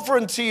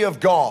sovereignty of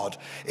God.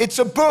 It's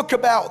a book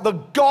about the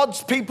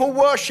God's people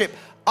worship,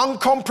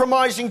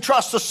 uncompromising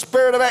trust, the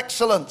spirit of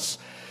excellence.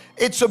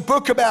 It's a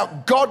book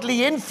about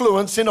godly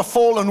influence in a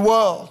fallen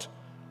world.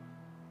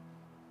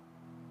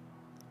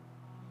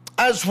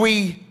 As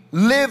we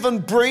live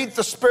and breathe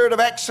the spirit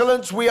of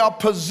excellence, we are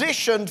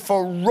positioned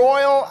for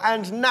royal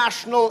and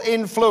national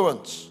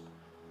influence.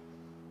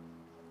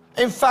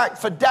 In fact,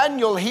 for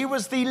Daniel, he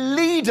was the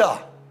leader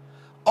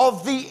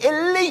of the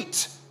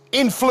elite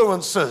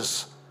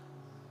influencers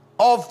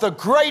of the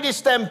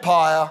greatest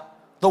empire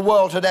the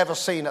world had ever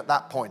seen at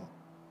that point.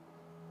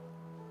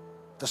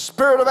 The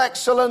spirit of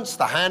excellence,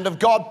 the hand of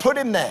God put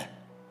him there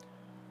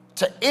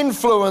to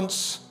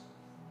influence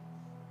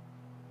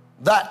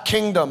that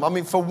kingdom. I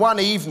mean, for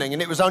one evening,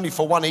 and it was only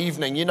for one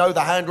evening, you know,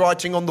 the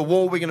handwriting on the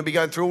wall, we're going to be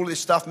going through all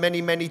this stuff,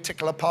 many, many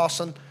tickler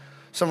parson,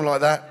 something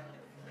like that.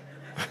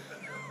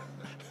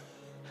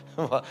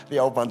 The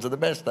old ones are the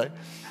best, though.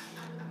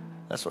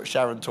 That's what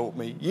Sharon taught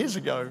me years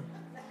ago.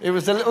 It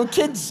was a little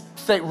kid's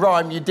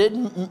rhyme you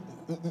did.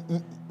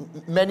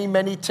 Many,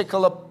 many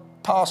tickle a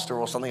pastor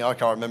or something. I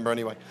can't remember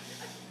anyway.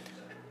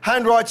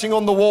 Handwriting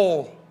on the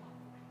wall.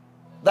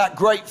 That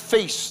great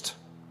feast.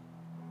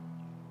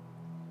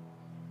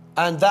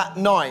 And that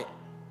night,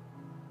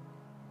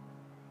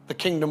 the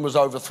kingdom was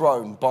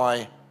overthrown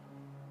by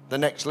the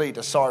next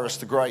leader, Cyrus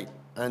the Great.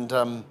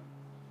 And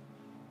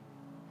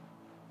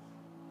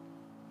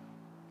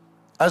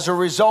as a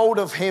result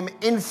of him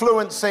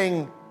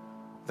influencing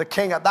the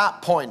king at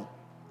that point,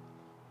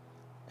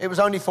 it was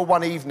only for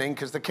one evening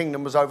because the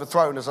kingdom was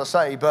overthrown, as I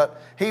say,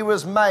 but he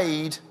was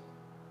made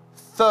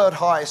third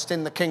highest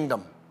in the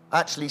kingdom,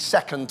 actually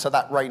second to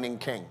that reigning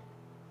king.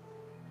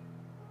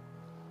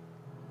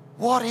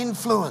 What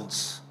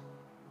influence!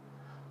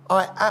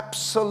 I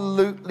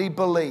absolutely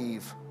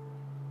believe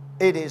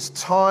it is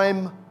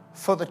time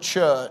for the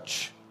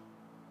church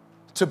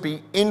to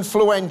be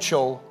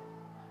influential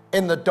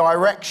in the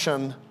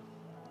direction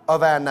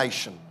of our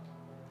nation.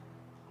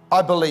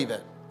 I believe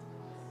it.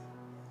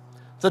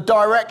 The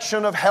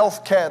direction of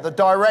healthcare, the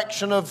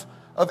direction of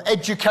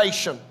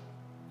education,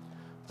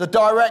 the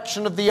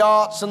direction of the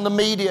arts and the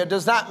media.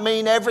 Does that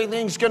mean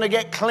everything's going to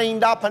get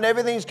cleaned up and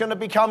everything's going to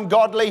become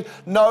godly?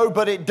 No,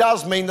 but it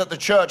does mean that the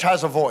church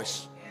has a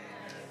voice.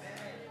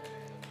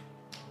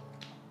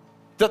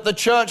 That the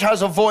church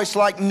has a voice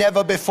like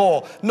never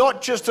before.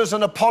 Not just as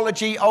an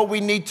apology, oh,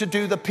 we need to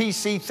do the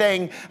PC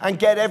thing and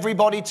get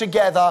everybody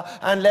together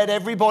and let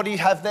everybody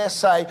have their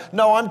say.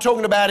 No, I'm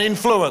talking about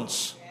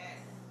influence.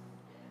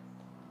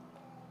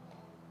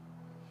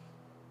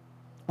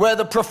 where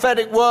the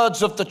prophetic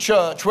words of the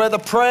church, where the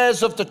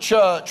prayers of the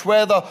church,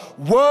 where the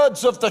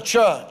words of the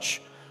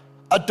church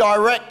are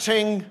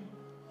directing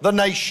the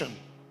nation.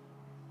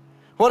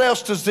 What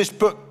else does this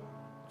book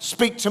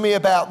speak to me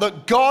about?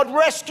 That God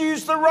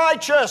rescues the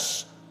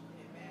righteous.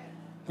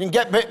 You can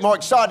get a bit more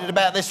excited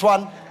about this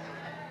one.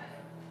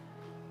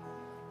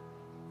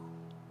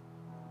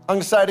 I'm going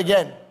to say it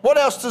again. What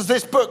else does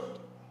this book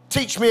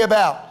teach me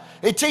about?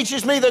 It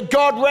teaches me that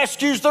God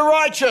rescues the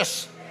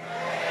righteous.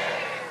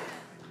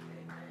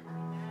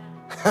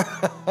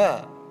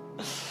 And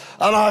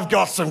I've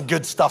got some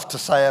good stuff to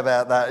say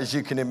about that, as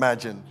you can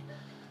imagine.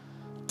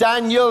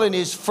 Daniel and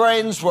his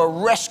friends were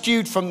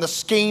rescued from the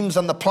schemes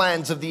and the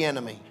plans of the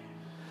enemy.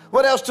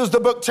 What else does the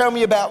book tell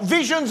me about?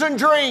 Visions and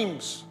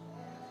dreams.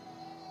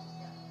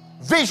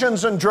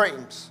 Visions and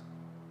dreams.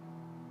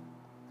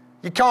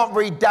 You can't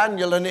read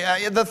Daniel and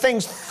the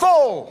thing's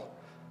full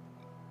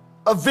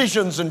of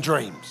visions and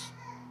dreams.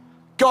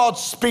 God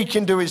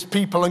speaking to his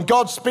people and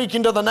God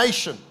speaking to the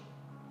nation.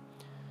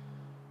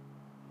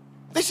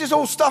 This is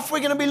all stuff we're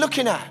going to be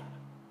looking at.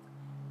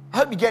 I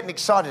hope you're getting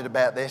excited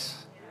about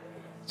this.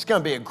 It's going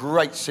to be a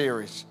great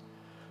series.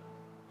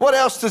 What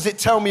else does it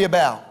tell me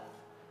about?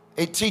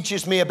 It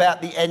teaches me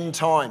about the end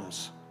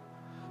times.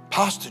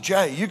 Pastor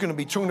Jay, you're going to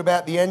be talking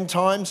about the end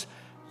times?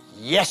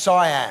 Yes,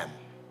 I am.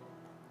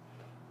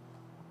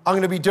 I'm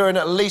going to be doing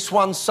at least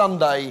one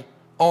Sunday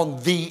on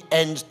the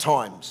end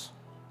times.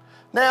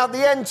 Now,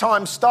 the end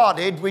times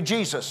started with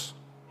Jesus,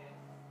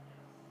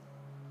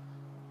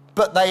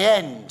 but they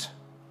end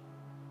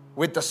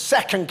with the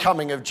second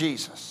coming of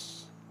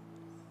Jesus.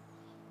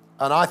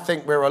 And I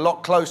think we're a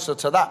lot closer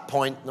to that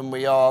point than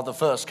we are the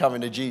first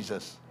coming of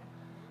Jesus.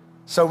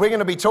 So we're going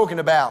to be talking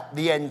about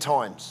the end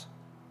times.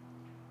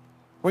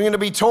 We're going to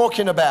be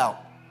talking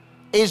about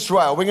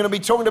Israel. We're going to be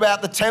talking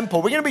about the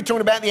temple. We're going to be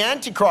talking about the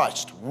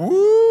Antichrist.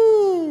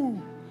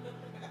 Woo!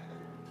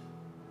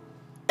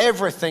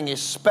 Everything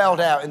is spelled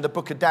out in the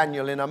book of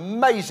Daniel in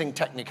amazing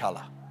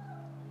technicolor.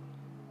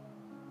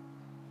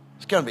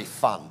 It's going to be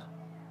fun.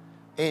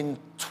 In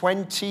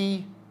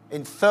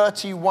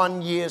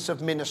 31 years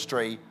of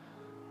ministry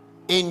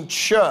in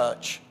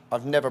church,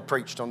 I've never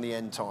preached on the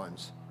end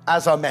times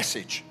as a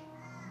message.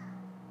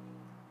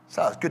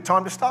 So it's a good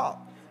time to start.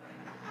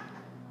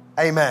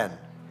 Amen.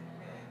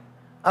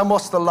 And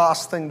what's the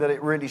last thing that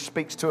it really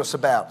speaks to us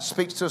about? It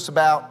speaks to us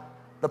about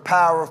the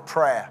power of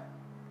prayer.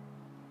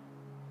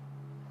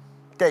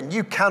 Again,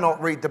 you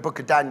cannot read the book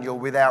of Daniel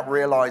without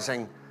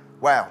realizing,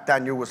 wow,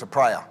 Daniel was a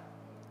prayer.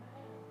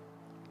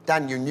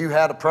 Daniel knew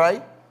how to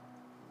pray,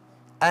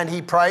 and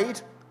he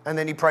prayed, and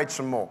then he prayed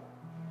some more.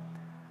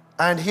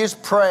 And his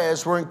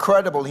prayers were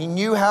incredible. He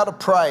knew how to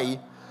pray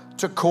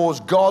to cause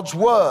God's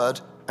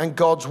word and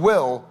God's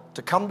will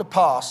to come to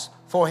pass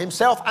for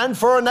himself and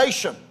for a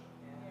nation.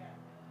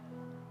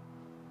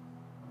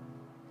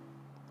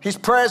 His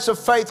prayers of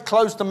faith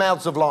closed the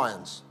mouths of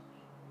lions.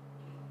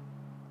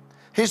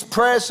 His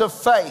prayers of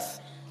faith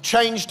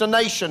changed a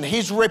nation.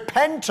 His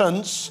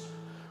repentance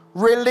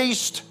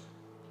released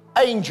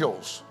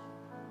angels.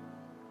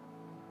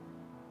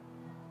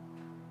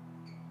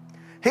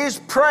 His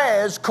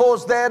prayers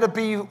caused there to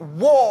be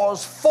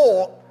wars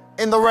fought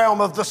in the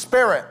realm of the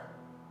spirit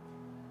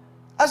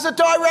as a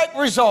direct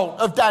result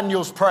of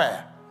Daniel's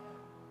prayer.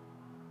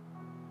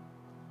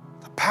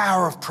 The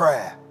power of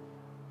prayer.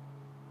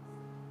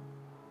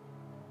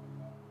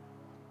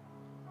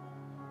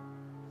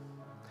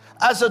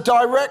 As a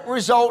direct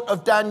result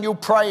of Daniel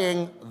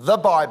praying the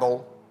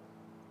Bible,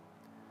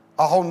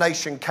 a whole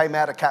nation came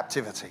out of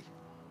captivity.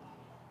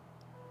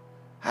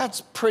 That's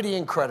pretty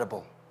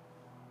incredible.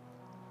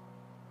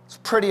 It's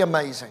pretty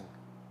amazing.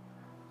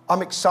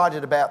 I'm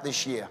excited about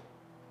this year.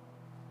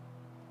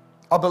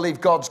 I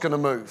believe God's going to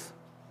move.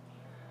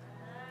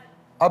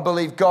 I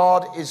believe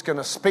God is going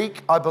to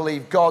speak. I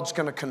believe God's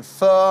going to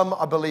confirm.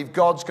 I believe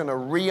God's going to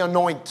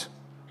re-anoint.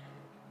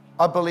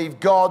 I believe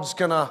God's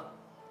going to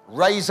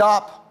raise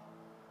up.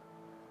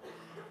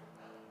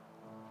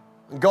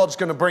 And God's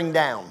going to bring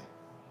down.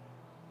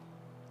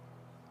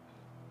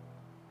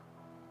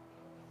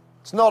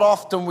 It's not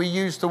often we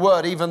use the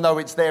word, even though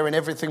it's there in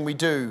everything we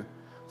do,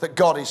 that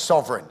God is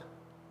sovereign.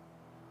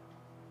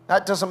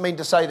 That doesn't mean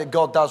to say that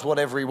God does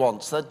whatever he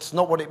wants. That's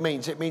not what it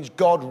means. It means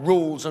God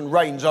rules and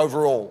reigns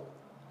over all.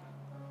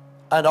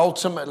 And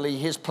ultimately,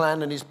 his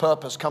plan and his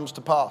purpose comes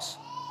to pass.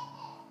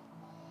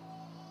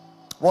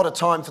 What a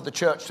time for the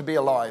church to be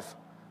alive.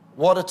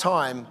 What a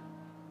time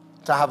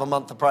to have a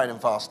month of praying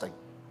and fasting.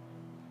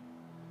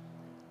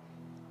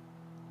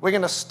 We're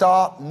going to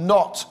start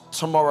not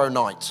tomorrow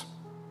night,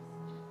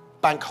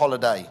 bank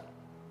holiday.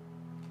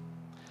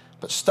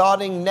 But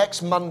starting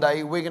next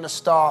Monday, we're going to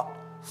start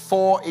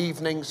 4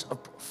 evenings of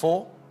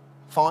 4,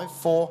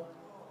 9th,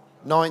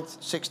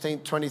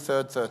 16th,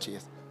 23rd,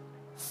 30th.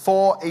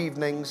 4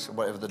 evenings,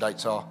 whatever the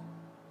dates are.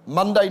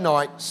 Monday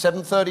night,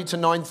 7:30 to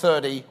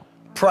 9:30,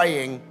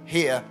 praying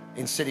here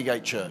in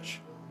Citygate Church.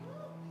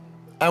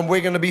 And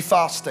we're going to be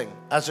fasting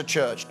as a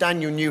church.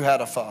 Daniel knew how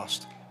to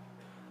fast.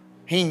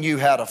 he knew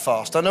how to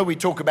fast. I know we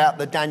talk about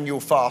the Daniel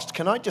fast.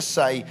 Can I just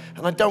say,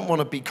 and I don't want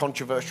to be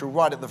controversial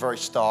right at the very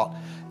start,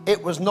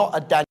 it was not a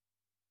Daniel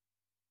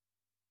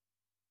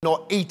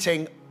not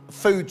eating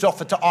foods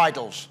offered to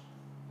idols.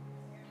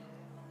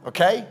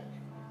 Okay?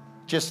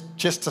 Just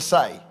to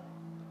say.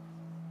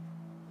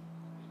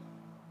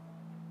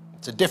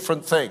 It's a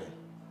different thing.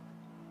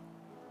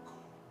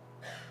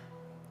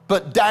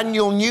 But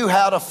Daniel knew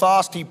how to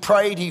fast. He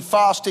prayed, he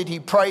fasted, he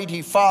prayed,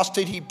 he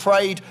fasted, he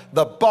prayed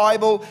the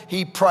Bible,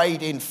 he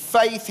prayed in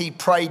faith, he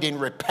prayed in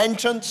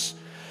repentance,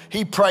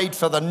 he prayed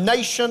for the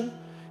nation,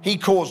 he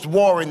caused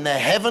war in their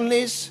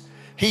heavenlies,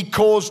 he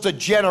caused a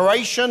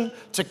generation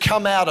to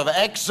come out of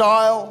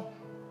exile.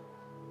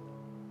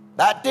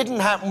 That didn't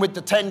happen with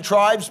the 10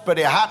 tribes, but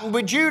it happened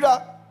with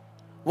Judah.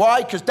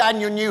 Why? Because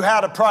Daniel knew how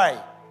to pray.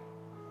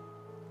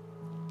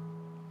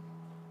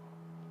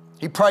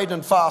 He prayed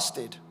and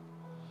fasted.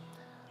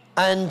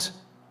 And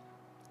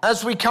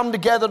as we come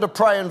together to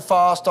pray and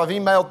fast, I've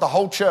emailed the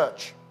whole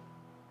church.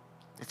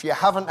 If you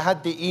haven't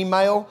had the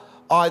email,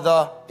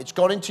 either it's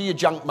gone into your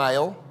junk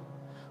mail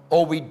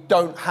or we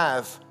don't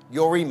have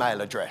your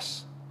email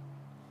address.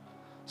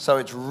 So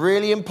it's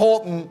really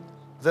important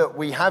that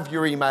we have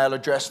your email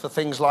address for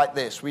things like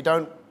this. We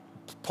don't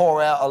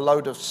pour out a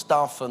load of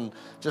stuff and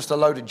just a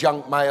load of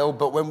junk mail,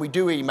 but when we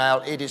do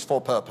email, it is for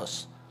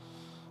purpose.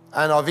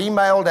 And I've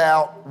emailed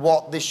out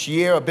what this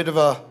year, a bit of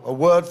a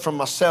word from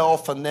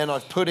myself, and then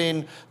I've put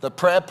in the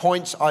prayer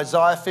points,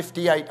 Isaiah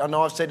 58. I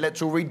know I've said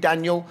let's all read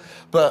Daniel,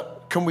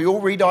 but can we all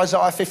read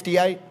Isaiah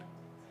 58?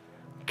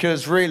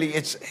 Because really,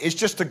 it's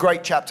just a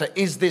great chapter.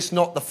 Is this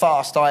not the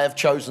fast I have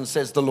chosen,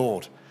 says the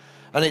Lord?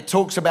 And it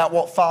talks about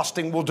what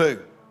fasting will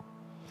do.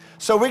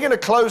 So we're going to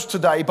close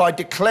today by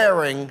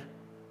declaring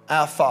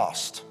our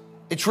fast.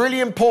 It's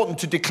really important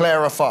to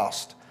declare a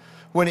fast.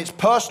 When it's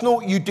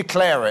personal, you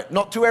declare it.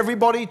 Not to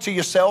everybody, to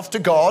yourself, to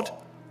God.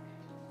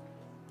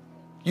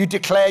 You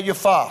declare your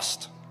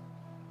fast.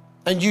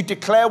 And you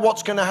declare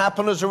what's going to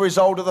happen as a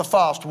result of the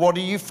fast. What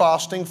are you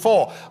fasting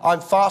for?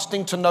 I'm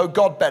fasting to know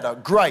God better.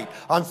 Great.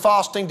 I'm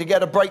fasting to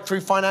get a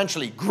breakthrough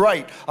financially.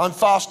 Great. I'm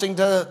fasting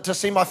to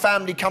see my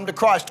family come to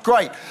Christ.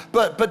 Great.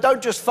 But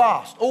don't just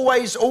fast.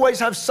 Always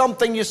have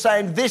something you're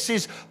saying, this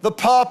is the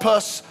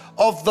purpose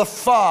of the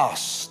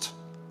fast.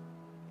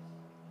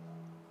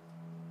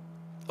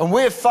 And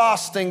we're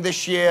fasting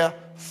this year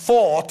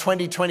for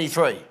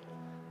 2023.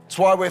 That's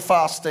why we're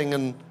fasting.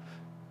 And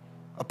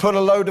I put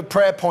a load of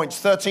prayer points,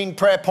 13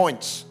 prayer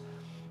points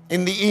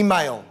in the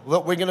email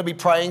that we're going to be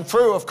praying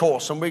through, of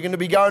course, and we're going to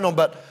be going on.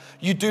 But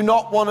you do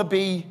not want to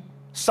be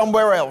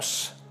somewhere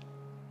else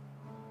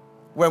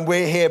when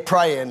we're here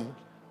praying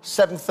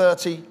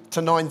 7:30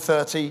 to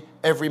 9:30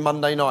 every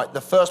Monday night.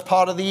 The first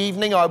part of the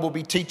evening, I will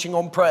be teaching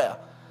on prayer.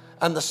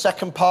 And the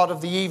second part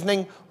of the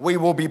evening, we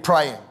will be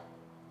praying.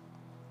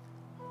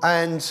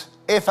 And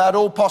if at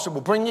all possible,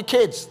 bring your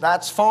kids,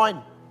 that's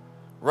fine.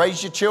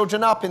 Raise your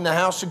children up in the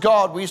house of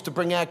God. We used to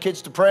bring our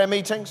kids to prayer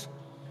meetings.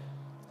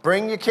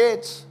 Bring your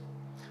kids.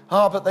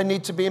 Oh, but they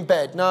need to be in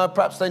bed. No,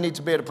 perhaps they need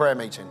to be at a prayer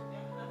meeting.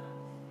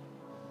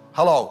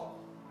 Hello.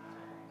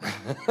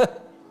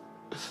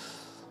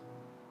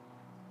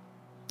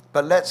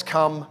 But let's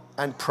come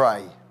and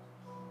pray.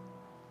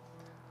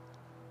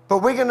 But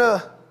we're going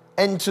to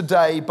end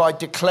today by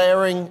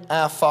declaring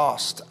our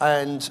fast.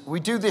 And we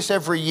do this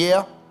every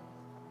year.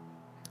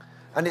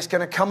 And it's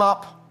going to come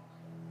up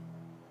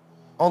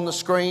on the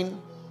screen.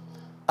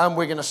 And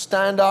we're going to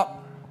stand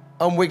up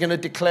and we're going to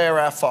declare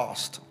our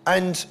fast.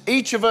 And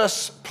each of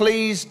us,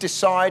 please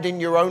decide in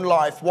your own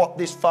life what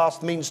this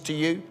fast means to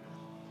you.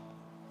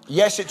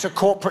 Yes, it's a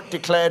corporate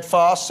declared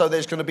fast, so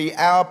there's going to be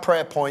our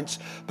prayer points,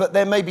 but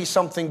there may be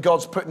something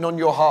God's putting on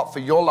your heart for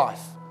your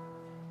life.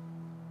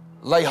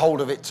 Lay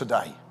hold of it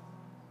today.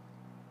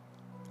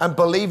 And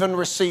believe and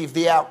receive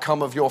the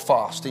outcome of your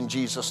fast in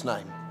Jesus'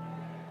 name.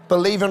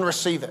 Believe and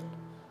receive it.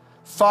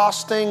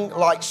 Fasting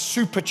like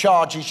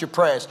supercharges your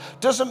prayers.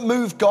 Doesn't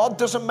move God,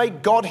 doesn't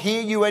make God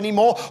hear you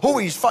anymore. Oh,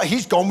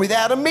 he's gone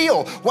without a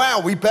meal.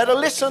 Wow, we better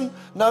listen.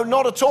 No,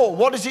 not at all.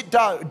 What does it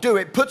do?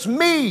 It puts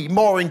me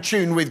more in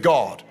tune with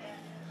God.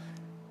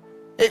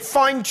 It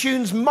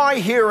fine-tunes my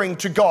hearing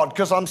to God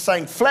because I'm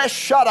saying, flesh,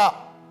 shut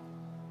up.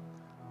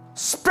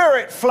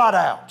 Spirit, flood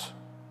out.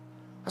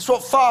 That's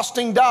what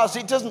fasting does.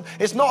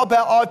 It's not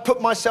about, I've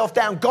put myself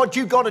down. God,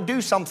 you got to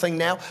do something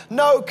now.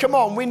 No, come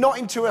on. We're not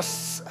into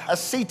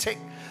ascetic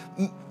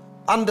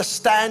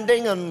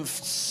understanding and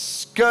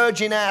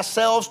scourging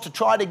ourselves to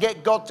try to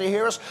get God to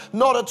hear us.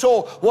 Not at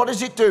all. What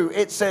does it do?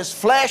 It says,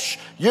 flesh,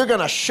 you're going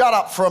to shut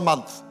up for a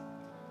month.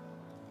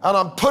 And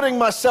I'm putting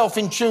myself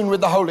in tune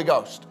with the Holy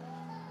Ghost.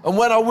 And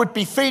when I would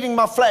be feeding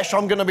my flesh,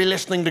 I'm going to be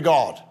listening to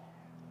God.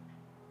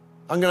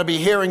 I'm going to be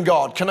hearing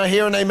God. Can I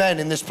hear an amen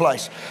in this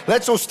place?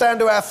 Let's all stand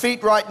to our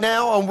feet right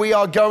now, and we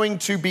are going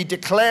to be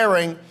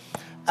declaring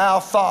our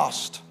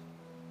fast.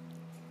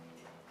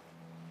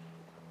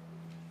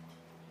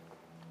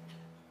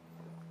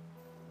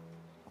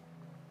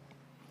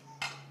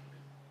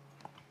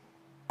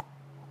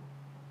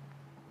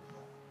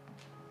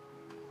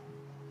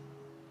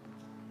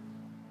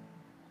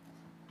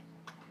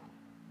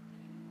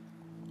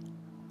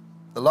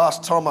 The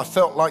last time I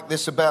felt like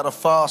this about a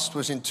fast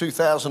was in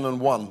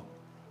 2001,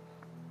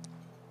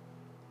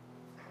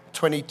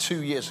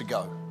 22 years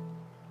ago.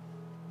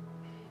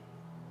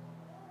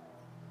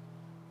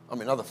 I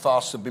mean, other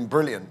fasts have been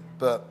brilliant,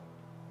 but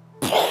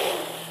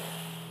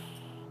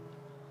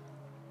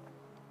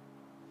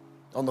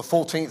on the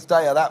 14th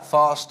day of that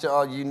fast,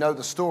 you know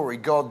the story,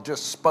 God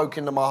just spoke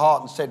into my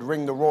heart and said,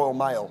 ring the Royal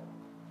Mail.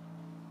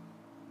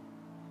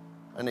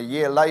 And a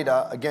year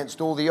later, against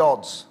all the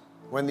odds,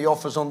 when the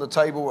offers on the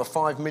table were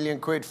 5 million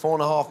quid,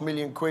 4.5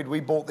 million quid, we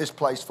bought this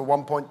place for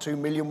 1.2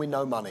 million with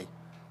no money.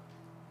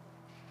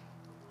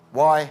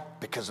 Why?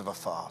 Because of a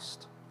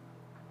fast.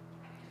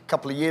 A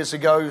couple of years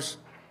ago,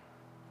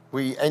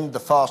 we end the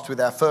fast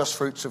with our first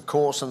fruits, of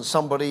course, and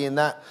somebody in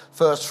that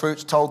first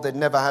fruits told they'd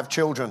never have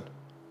children.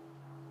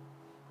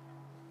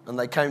 And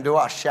they came to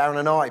us, Sharon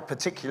and I,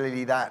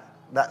 particularly that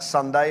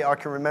Sunday. I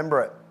can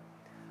remember it.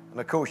 And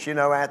of course, you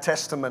know our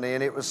testimony,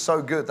 and it was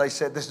so good. They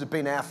said, this has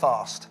been our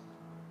fast.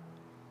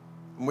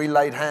 And we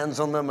laid hands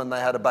on them, and they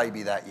had a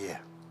baby that year.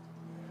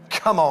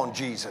 Come on,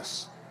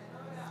 Jesus.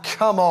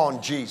 Come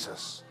on,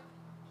 Jesus.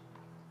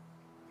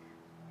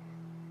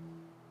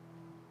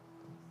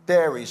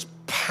 There is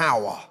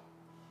power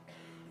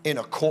in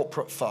a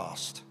corporate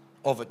fast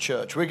of a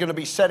church. We're going to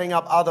be setting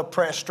up other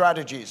prayer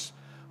strategies.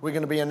 We're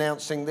going to be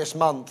announcing this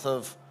month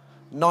of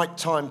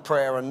nighttime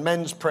prayer and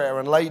men's prayer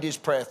and ladies'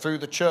 prayer through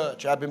the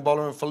church.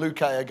 Abimbola and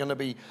Feluke are going to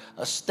be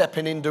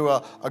stepping into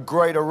a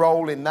greater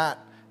role in that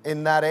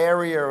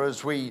area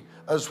as we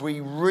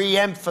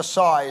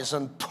re-emphasize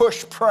and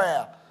push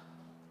prayer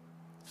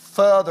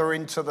further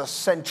into the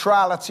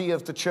centrality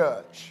of the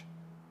church.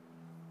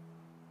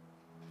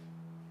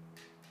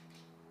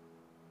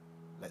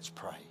 Let's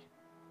pray.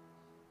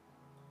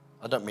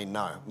 I don't mean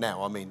now,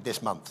 I mean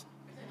this month.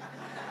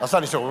 I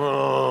suddenly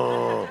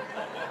thought,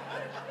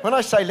 when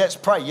I say let's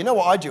pray, you know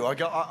what I do?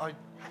 I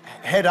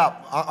head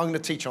up. I'm going to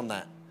teach on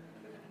that.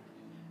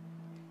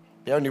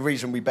 The only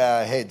reason we bow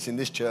our heads in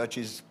this church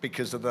is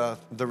because of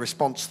the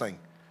response thing.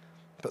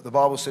 But the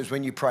Bible says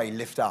when you pray,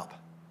 lift up.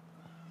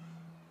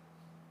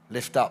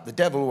 Lift up. The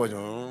devil always,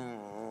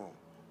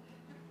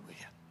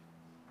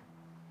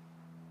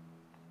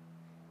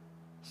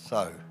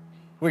 So,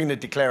 we're going to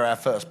declare our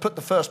first. Put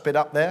the first bit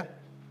up there.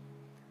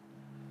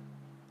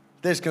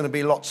 There's going to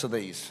be lots of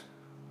these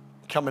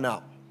coming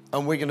up,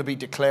 and we're going to be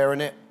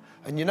declaring it.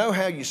 And you know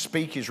how you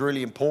speak is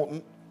really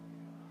important?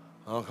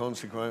 I'll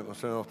consecrate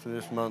myself to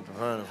this month of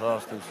prayer and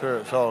fasting,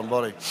 spirit, soul, and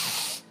body.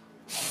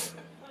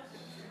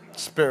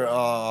 Spirit,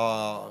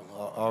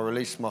 I'll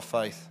release my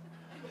faith.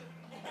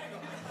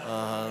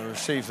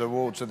 Receive the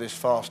rewards of this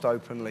fast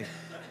openly.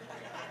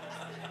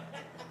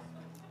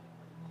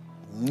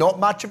 Not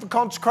much of a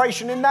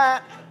consecration in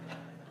that.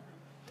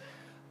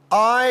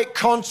 I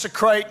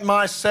consecrate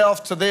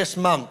myself to this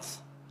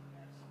month.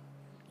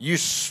 You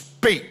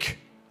speak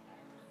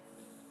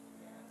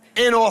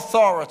in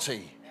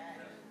authority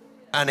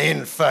and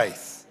in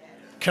faith.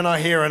 Can I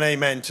hear an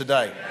amen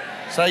today?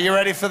 So you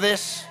ready for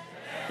this?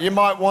 You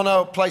might want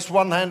to place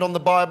one hand on the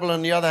Bible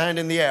and the other hand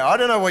in the air. I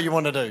don't know what you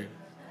want to do.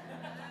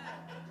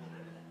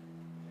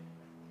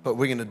 But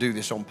we're going to do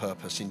this on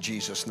purpose in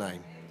Jesus'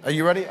 name. Are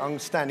you ready? I'm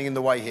standing in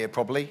the way here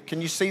probably. Can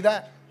you see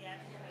that?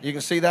 You can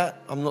see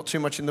that? I'm not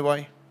too much in the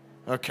way?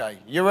 Okay,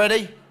 you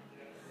ready?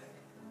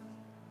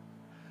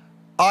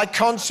 I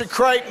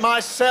consecrate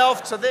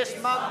myself to this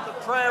month of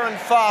prayer and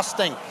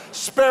fasting,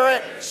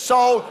 spirit,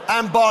 soul,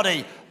 and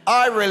body.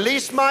 I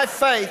release my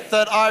faith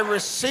that I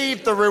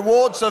receive the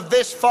rewards of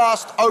this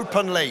fast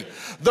openly.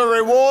 The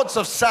rewards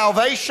of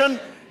salvation,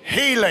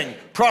 healing,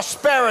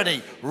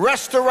 prosperity,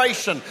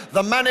 restoration,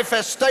 the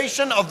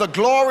manifestation of the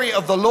glory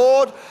of the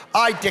Lord.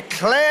 I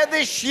declare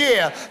this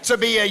year to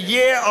be a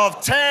year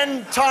of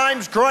 10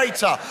 times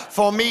greater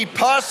for me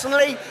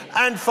personally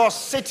and for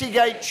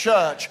Citygate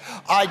Church.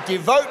 I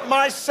devote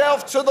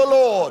myself to the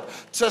Lord,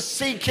 to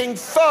seeking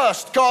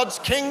first God's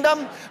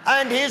kingdom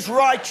and his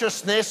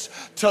righteousness,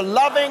 to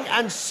loving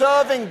and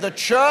serving the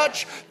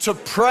church, to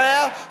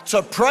prayer,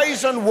 to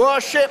praise and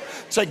worship,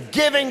 to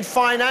giving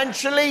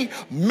financially,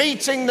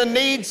 meeting the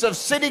needs of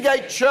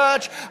Citygate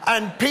Church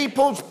and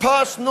people's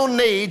personal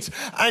needs,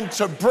 and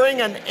to bring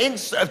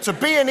to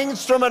be an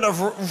instrument of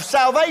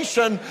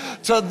salvation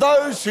to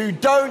those who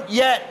don't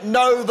yet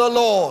know the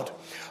Lord.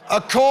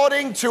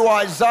 According to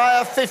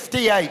Isaiah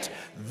 58,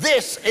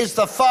 this is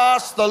the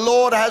fast the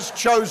Lord has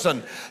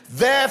chosen.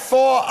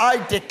 Therefore,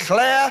 I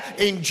declare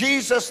in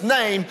Jesus'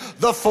 name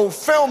the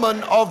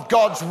fulfillment of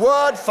God's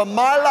word for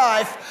my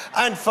life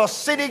and for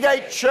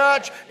Citygate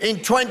Church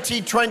in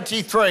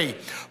 2023.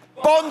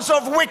 Bonds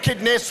of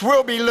wickedness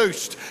will be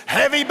loosed.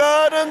 Heavy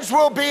burdens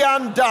will be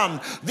undone.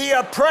 The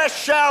oppressed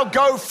shall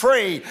go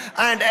free,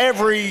 and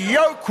every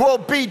yoke will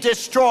be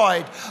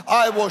destroyed.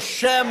 I will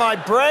share my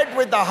bread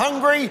with the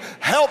hungry,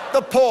 help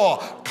the poor,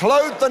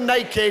 clothe the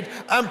naked,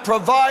 and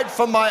provide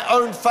for my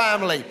own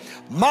family.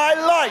 My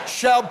light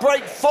shall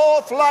break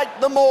forth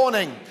like the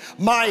morning.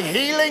 My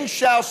healing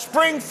shall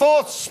spring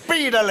forth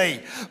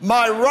speedily.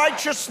 My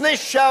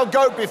righteousness shall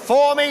go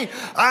before me,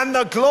 and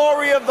the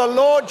glory of the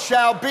Lord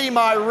shall be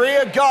my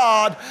rear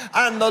guard,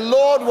 and the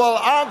Lord will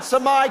answer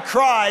my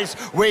cries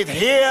with,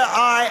 here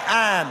I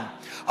am.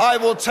 I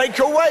will take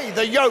away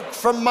the yoke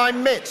from my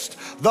midst,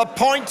 the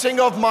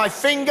pointing of my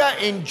finger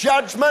in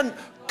judgment,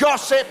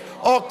 gossip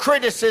or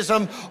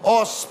criticism,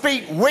 or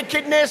speak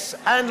wickedness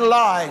and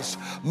lies.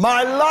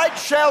 My light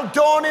shall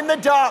dawn in the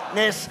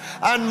darkness,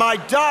 and my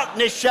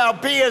darkness shall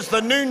be as the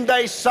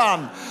noonday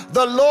sun.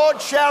 The Lord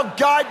shall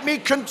guide me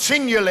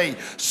continually,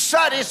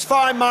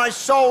 satisfy my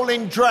soul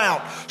in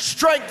drought,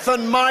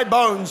 strengthen my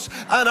bones,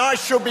 and I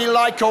shall be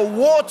like a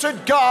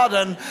watered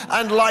garden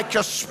and like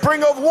a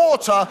spring of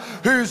water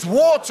whose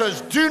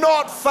waters do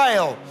not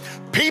fail.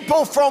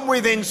 People from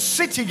within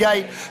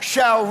Citygate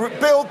shall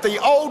rebuild the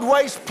old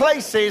waste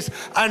places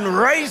and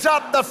raise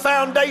up the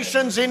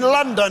foundations in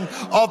London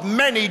of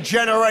many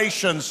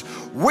generations.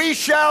 We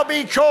shall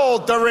be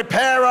called the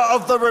repairer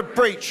of the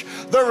breach,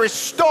 the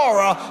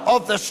restorer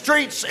of the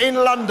streets in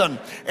London.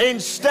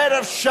 Instead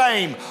of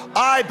shame,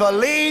 I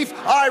believe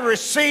I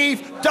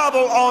receive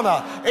double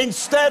honor.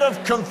 Instead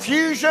of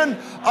confusion,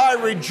 I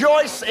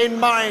rejoice in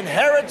my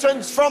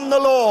inheritance from the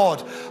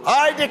Lord.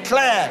 I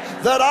declare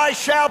that I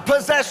shall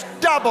possess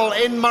double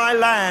in my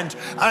land,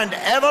 and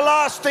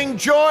everlasting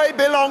joy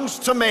belongs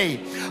to me.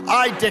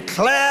 I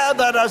declare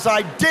that as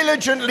I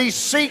diligently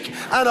seek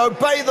and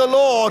obey the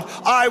Lord,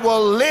 I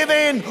will live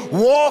in,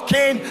 walk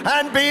in,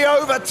 and be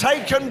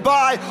overtaken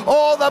by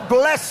all the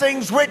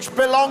blessings which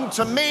belong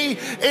to me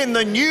in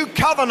the new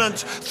covenant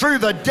through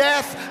the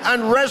death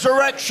and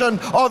resurrection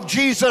of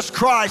Jesus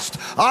Christ.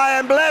 I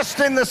am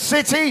blessed in the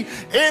city,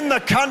 in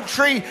the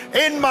country,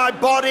 in my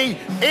body,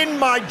 in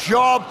my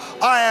job.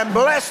 I am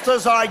blessed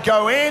as I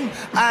go in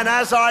and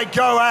as I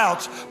go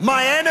out.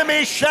 My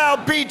enemies shall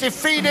be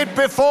defeated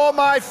before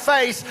my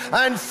face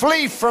and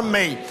flee from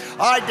me.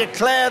 I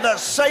declare that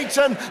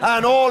Satan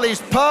and all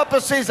his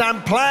purposes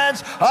and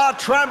plans are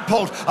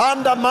trampled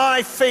under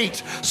my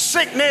feet.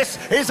 Sickness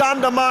is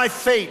under my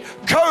feet.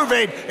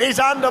 COVID is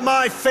under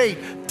my feet.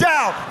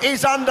 Doubt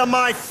is under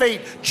my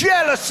feet.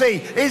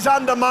 Jealousy is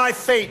under my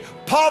feet.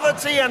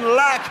 Poverty and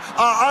lack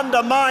are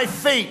under my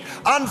feet.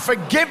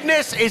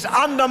 Unforgiveness is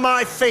under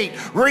my feet.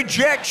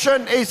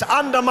 Rejection is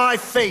under my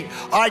feet.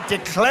 I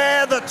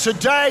declare that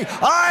today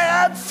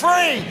I am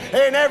free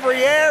in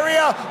every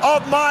area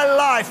of my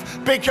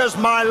life because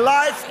my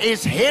life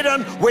is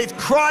hidden with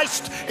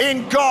Christ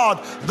in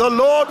God. The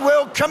Lord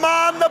will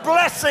command the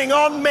blessing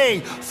on me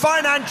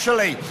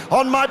financially,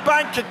 on my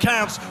bank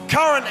accounts,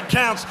 current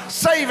accounts,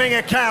 saving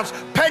accounts,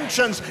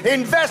 pensions,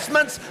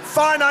 investments,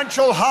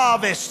 financial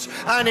harvests,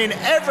 and in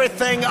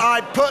everything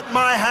I put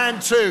my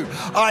hand to.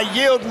 I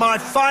yield my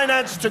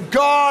finance to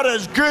God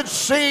as good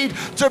seed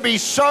to be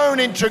sown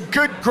into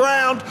good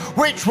ground,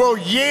 which will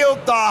yield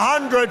the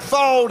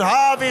 100-fold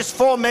harvest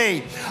for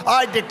me.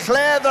 I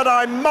declare that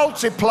I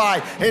multiply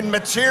in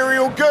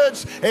material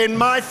goods, in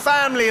my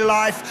family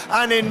life,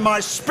 and in my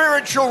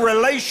spiritual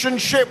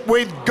relationship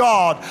with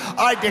God.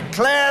 I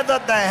declare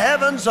that the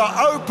heavens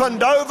are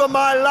opened over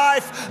my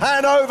life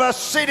and over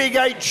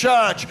Citygate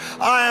Church.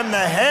 I am the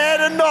head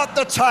and not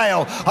the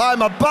tail.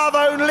 I'm above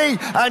only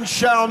and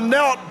shall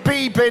not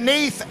be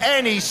beneath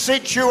any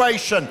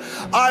situation.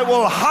 I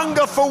will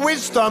hunger for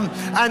wisdom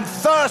and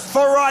thirst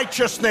for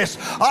righteousness.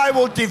 I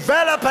will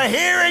develop a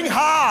hearing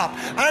heart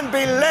and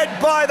be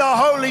led by the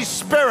Holy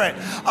Spirit.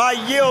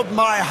 I yield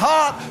my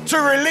heart to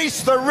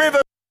release the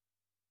river,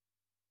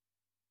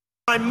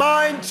 my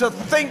mind to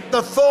think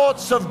the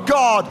thoughts of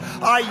God.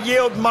 I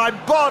yield my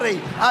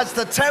body as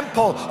the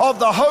temple of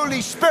the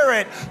Holy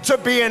Spirit to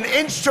be an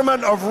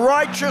instrument of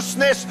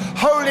righteousness,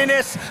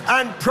 holiness,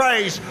 and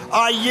praise.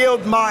 I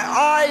yield my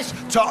eyes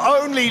to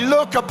only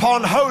look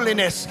upon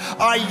holiness.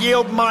 I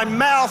yield my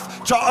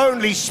mouth to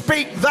only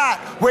speak that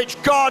which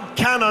God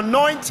can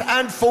anoint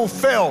and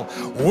fulfill.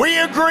 We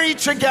agree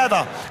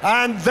together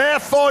and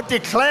therefore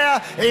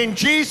declare in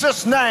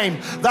Jesus' name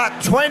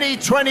that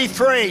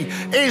 2023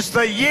 is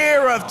the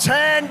year of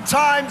 10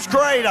 times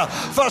greater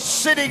for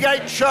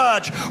Citygate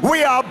Church.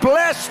 We are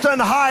blessed and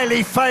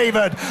highly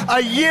favored.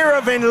 A year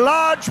of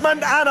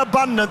enlargement and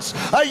abundance.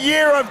 A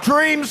year of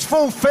dreams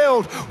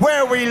fulfilled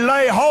where we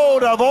lay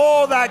hold of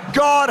all that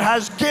God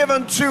has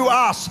given to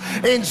us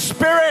in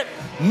spirit,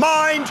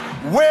 mind,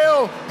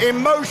 will,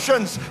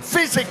 emotions,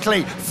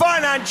 physically,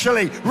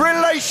 financially,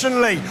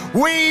 relationally.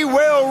 We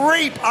will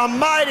reap a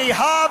mighty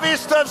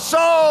harvest of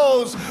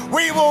souls.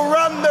 We will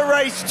run the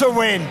race to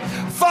win.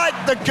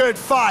 Fight the good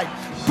fight.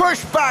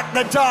 Push back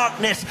the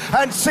darkness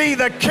and see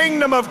the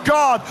kingdom of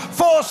God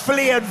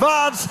forcefully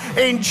advance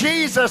in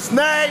Jesus'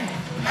 name.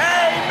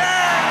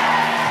 Amen.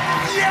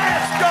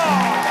 Yes,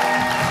 God.